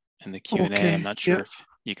the Q&A. Okay. I'm not sure if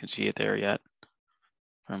you can see it there yet.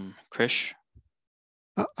 From Krish.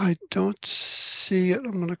 I don't see it.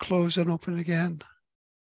 I'm going to close and open again.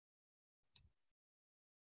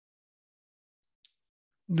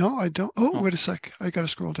 No, I don't. Oh, wait a sec. I got to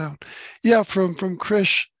scroll down. Yeah, from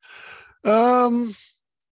Krish.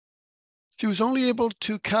 She was only able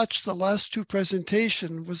to catch the last two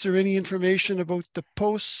presentations. Was there any information about the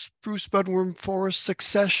post-spruce budworm forest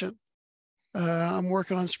succession? I'm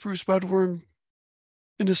working on spruce budworm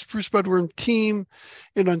in a spruce budworm team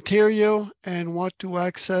in Ontario and want to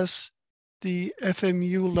access the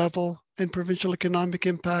FMU level and provincial economic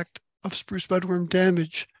impact of spruce budworm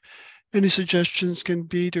damage. Any suggestions can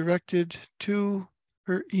be directed to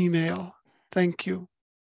her email. Thank you.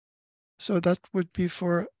 So that would be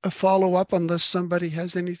for a follow-up, unless somebody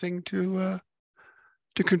has anything to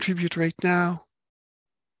contribute right now.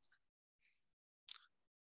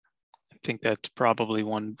 think that's probably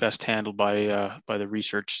one best handled by the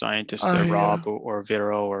research scientist, Rob or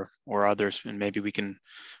Vero or others, and maybe we can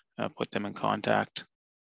put them in contact.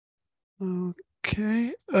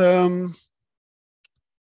 Okay.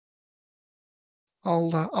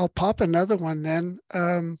 I'll pop another one then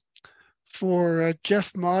for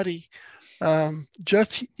Jeff Motty.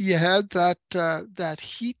 Jeff, you had that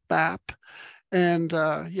heat map, and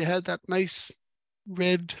you had that nice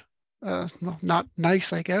red, no, not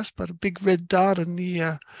nice, I guess, but a big red dot in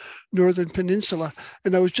the northern peninsula.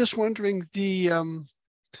 And I was just wondering the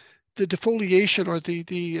defoliation or the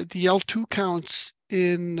L2 counts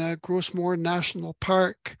in Grossmoor National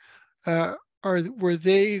Park, were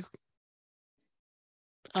they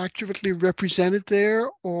accurately represented there,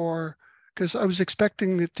 or because I was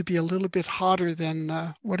expecting it to be a little bit hotter than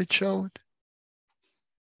what it showed?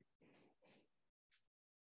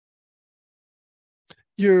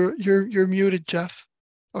 You're muted, Jeff.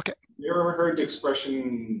 Okay. You ever heard the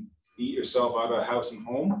expression "eat yourself out of house and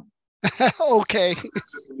home"? Okay.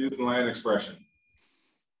 It's just a Newfoundland expression.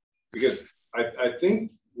 Because I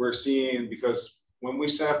think we're seeing, because when we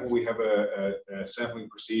sample, we have a sampling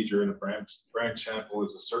procedure, and a branch sample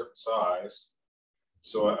is a certain size.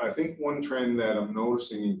 So I think one trend that I'm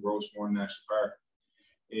noticing in Grossmoor National Park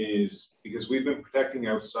is, because we've been protecting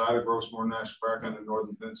outside of Grossmoor National Park on the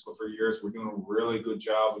Northern Peninsula for years, we're doing a really good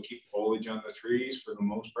job of keeping foliage on the trees for the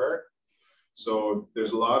most part. So there's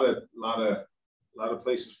a lot of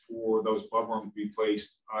places for those budworm to be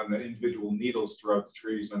placed on the individual needles throughout the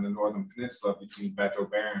trees on the Northern Peninsula between Bateau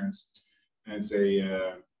Barns and say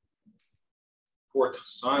Port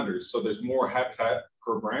Saunders. So there's more habitat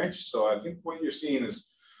per branch. So I think what you're seeing is,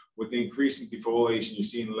 with the increasing defoliation, you're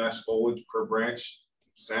seeing less foliage per branch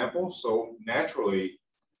sample. So naturally,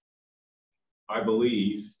 I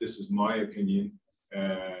believe, this is my opinion,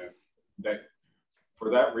 that for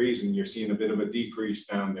that reason, you're seeing a bit of a decrease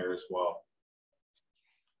down there as well.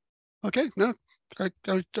 Okay, no, I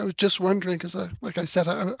was just wondering, because like I said,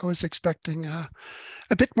 I was expecting a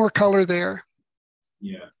bit more color there.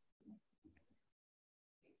 Yeah.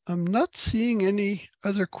 I'm not seeing any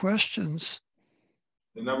other questions.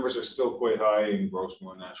 The numbers are still quite high in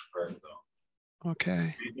Grossmoor National Park, though.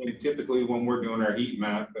 Okay. And typically, when we're doing our heat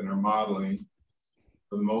map and our modeling,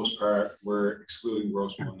 for the most part, we're excluding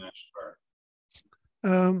Grossmoor National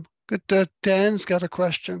Park. Good. Dan's got a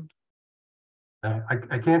question.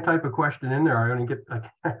 I can't type a question in there. I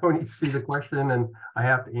only see the question and I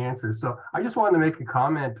have to answer. So I just wanted to make a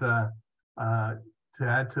comment to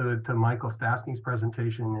add to Michael Stastny's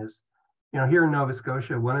presentation is, here in Nova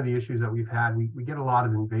Scotia, one of the issues that we've had, we get a lot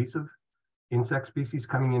of invasive insect species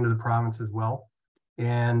coming into the province as well.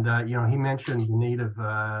 And, he mentioned the native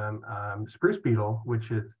spruce beetle, which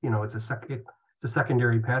is, it's a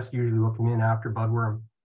secondary pest, usually will come in after budworm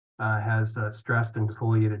has stressed and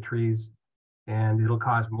defoliated trees. And it'll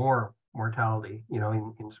cause more mortality,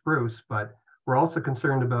 in spruce. But we're also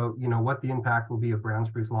concerned about, what the impact will be of brown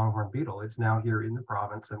spruce longhorn beetle. It's now here in the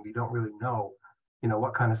province, and we don't really know,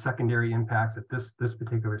 what kind of secondary impacts that this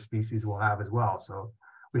particular species will have as well. So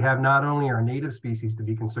we have not only our native species to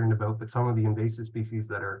be concerned about, but some of the invasive species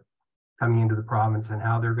that are coming into the province and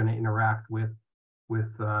how they're going to interact with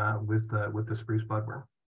the spruce budworm.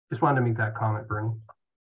 Just wanted to make that comment, Bernie.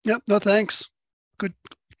 Yep. No, thanks. Good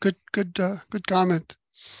comment.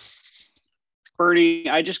 Bernie,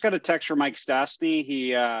 I just got a text from Mike Stastny.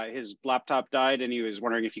 His laptop died and he was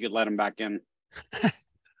wondering if you could let him back in.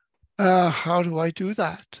 How do I do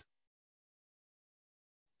that?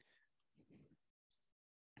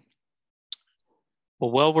 Well,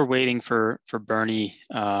 while we're waiting for Bernie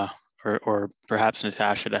or perhaps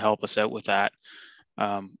Natasha to help us out with that,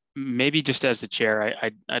 maybe just as the chair,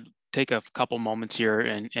 I'd take a couple moments here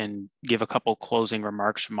and give a couple closing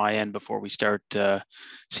remarks from my end before we start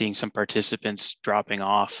seeing some participants dropping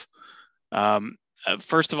off.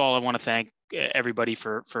 First of all, I want to thank everybody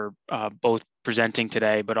for both presenting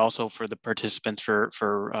today, but also for the participants for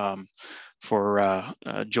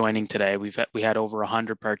joining today. We had over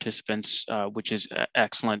 100 participants, which is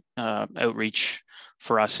excellent outreach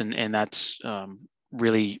for us, and that's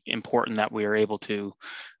really important that we are able to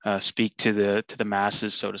speak to the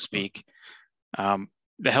masses, so to speak.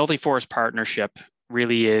 The Healthy Forest Partnership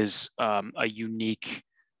really is a unique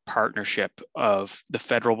partnership of the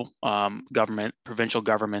federal government, provincial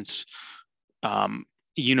governments,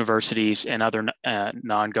 universities, and other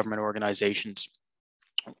non-government organizations.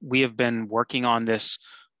 We have been working on this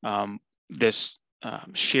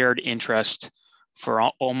shared interest for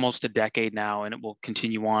almost a decade now, and it will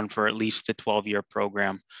continue on for at least the 12-year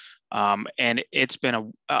program. And it's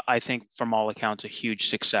been, I think, from all accounts, a huge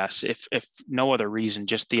success. If no other reason,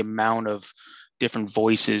 just the amount of different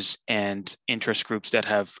voices and interest groups that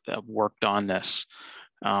have worked on this.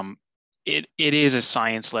 It is a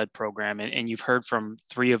science-led program, and you've heard from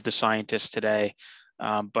 3 of the scientists today.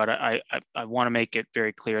 But I want to make it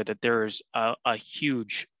very clear that there is a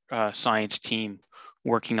huge science team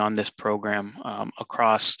working on this program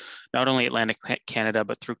across not only Atlantic Canada,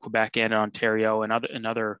 but through Quebec and Ontario and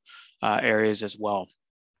other areas as well.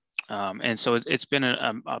 And so it's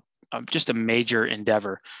been just a major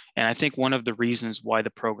endeavor. And I think one of the reasons why the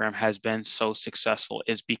program has been so successful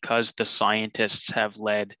is because the scientists have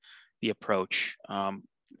led the approach.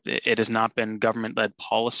 It has not been government-led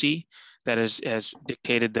policy that has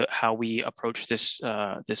dictated how we approach this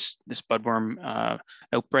budworm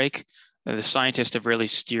outbreak. The scientists have really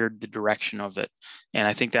steered the direction of it, and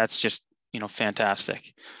I think that's just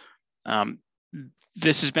fantastic.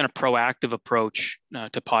 This has been a proactive approach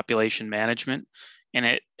to population management,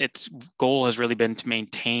 and its goal has really been to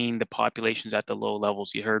maintain the populations at the low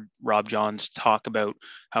levels. You heard Rob Johns talk about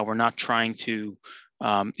how we're not trying to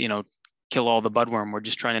kill all the budworm. We're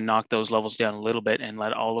just trying to knock those levels down a little bit and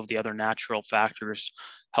let all of the other natural factors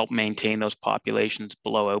help maintain those populations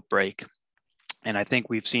below outbreak. And I think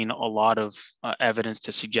we've seen a lot of evidence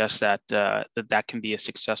to suggest that that can be a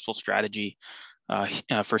successful strategy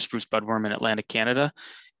for spruce budworm in Atlantic Canada,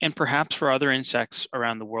 and perhaps for other insects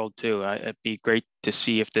around the world too. It'd be great to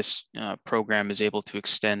see if this program is able to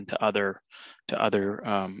extend to other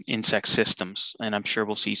insect systems, and I'm sure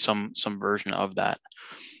we'll see some version of that.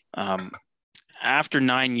 After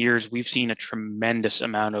 9 years, we've seen a tremendous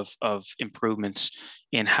amount of improvements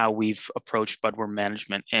in how we've approached budworm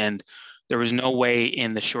management, and there was no way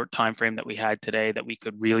in the short time frame that we had today that we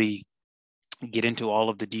could really get into all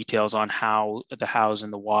of the details on the hows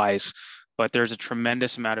and the whys. But there's a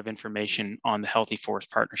tremendous amount of information on the Healthy Forest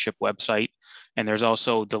Partnership website, and there's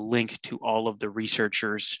also the link to all of the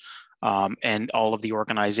researchers and all of the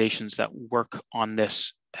organizations that work on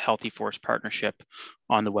this Healthy Forest Partnership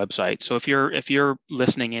on the website. So if you're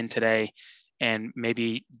listening in today and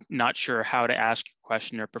maybe not sure how to ask your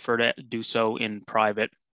question or prefer to do so in private,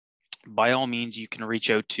 by all means, you can reach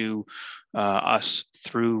out to us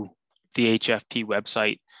through the HFP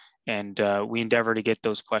website, and we endeavor to get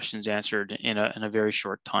those questions answered in a very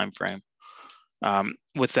short time frame.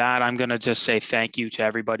 With that, I'm going to just say thank you to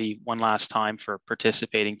everybody one last time for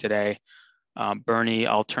participating today. Bernie,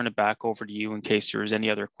 I'll turn it back over to you in case there's any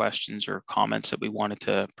other questions or comments that we wanted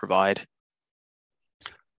to provide.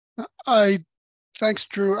 Thanks,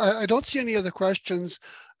 Drew. I don't see any other questions.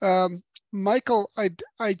 Michael,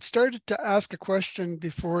 I started to ask a question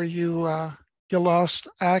before you lost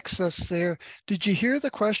access there. Did you hear the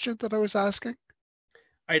question that I was asking?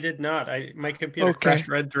 I did not. My computer crashed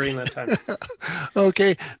right during that time.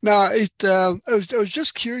 Okay. Now, I was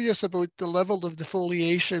just curious about the level of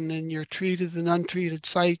defoliation in your treated and untreated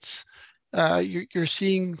sites. You're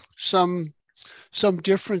seeing some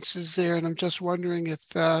differences there, and I'm just wondering if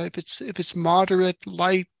it's moderate,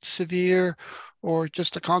 light, severe, or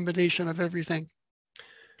just a combination of everything.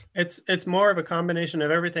 It's more of a combination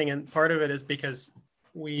of everything, and part of it is because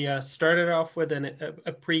we started off with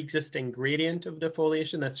a pre-existing gradient of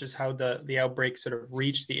defoliation. That's just how the outbreak sort of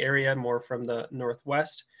reached the area more from the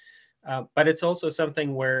northwest. But it's also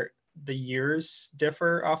something where the years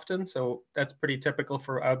differ often. So that's pretty typical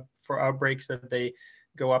for outbreaks, that they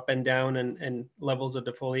go up and down and levels of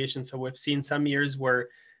defoliation. So we've seen some years where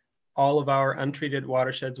all of our untreated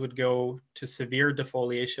watersheds would go to severe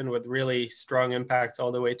defoliation with really strong impacts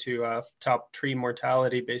all the way to top tree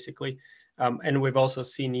mortality, basically. And we've also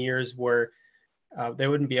seen years where there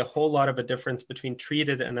wouldn't be a whole lot of a difference between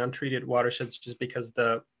treated and untreated watersheds, just because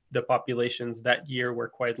the populations that year were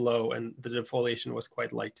quite low and the defoliation was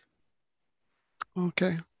quite light.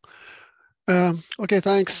 Okay. Okay,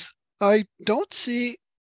 thanks. I don't see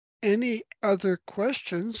any other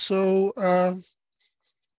questions, so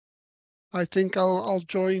I think I'll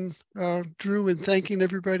join Drew in thanking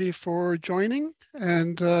everybody for joining,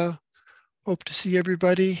 and hope to see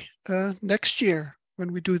everybody next year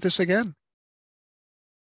when we do this again.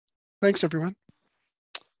 Thanks, everyone.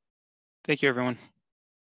 Thank you, everyone.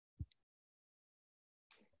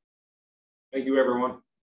 Thank you, everyone.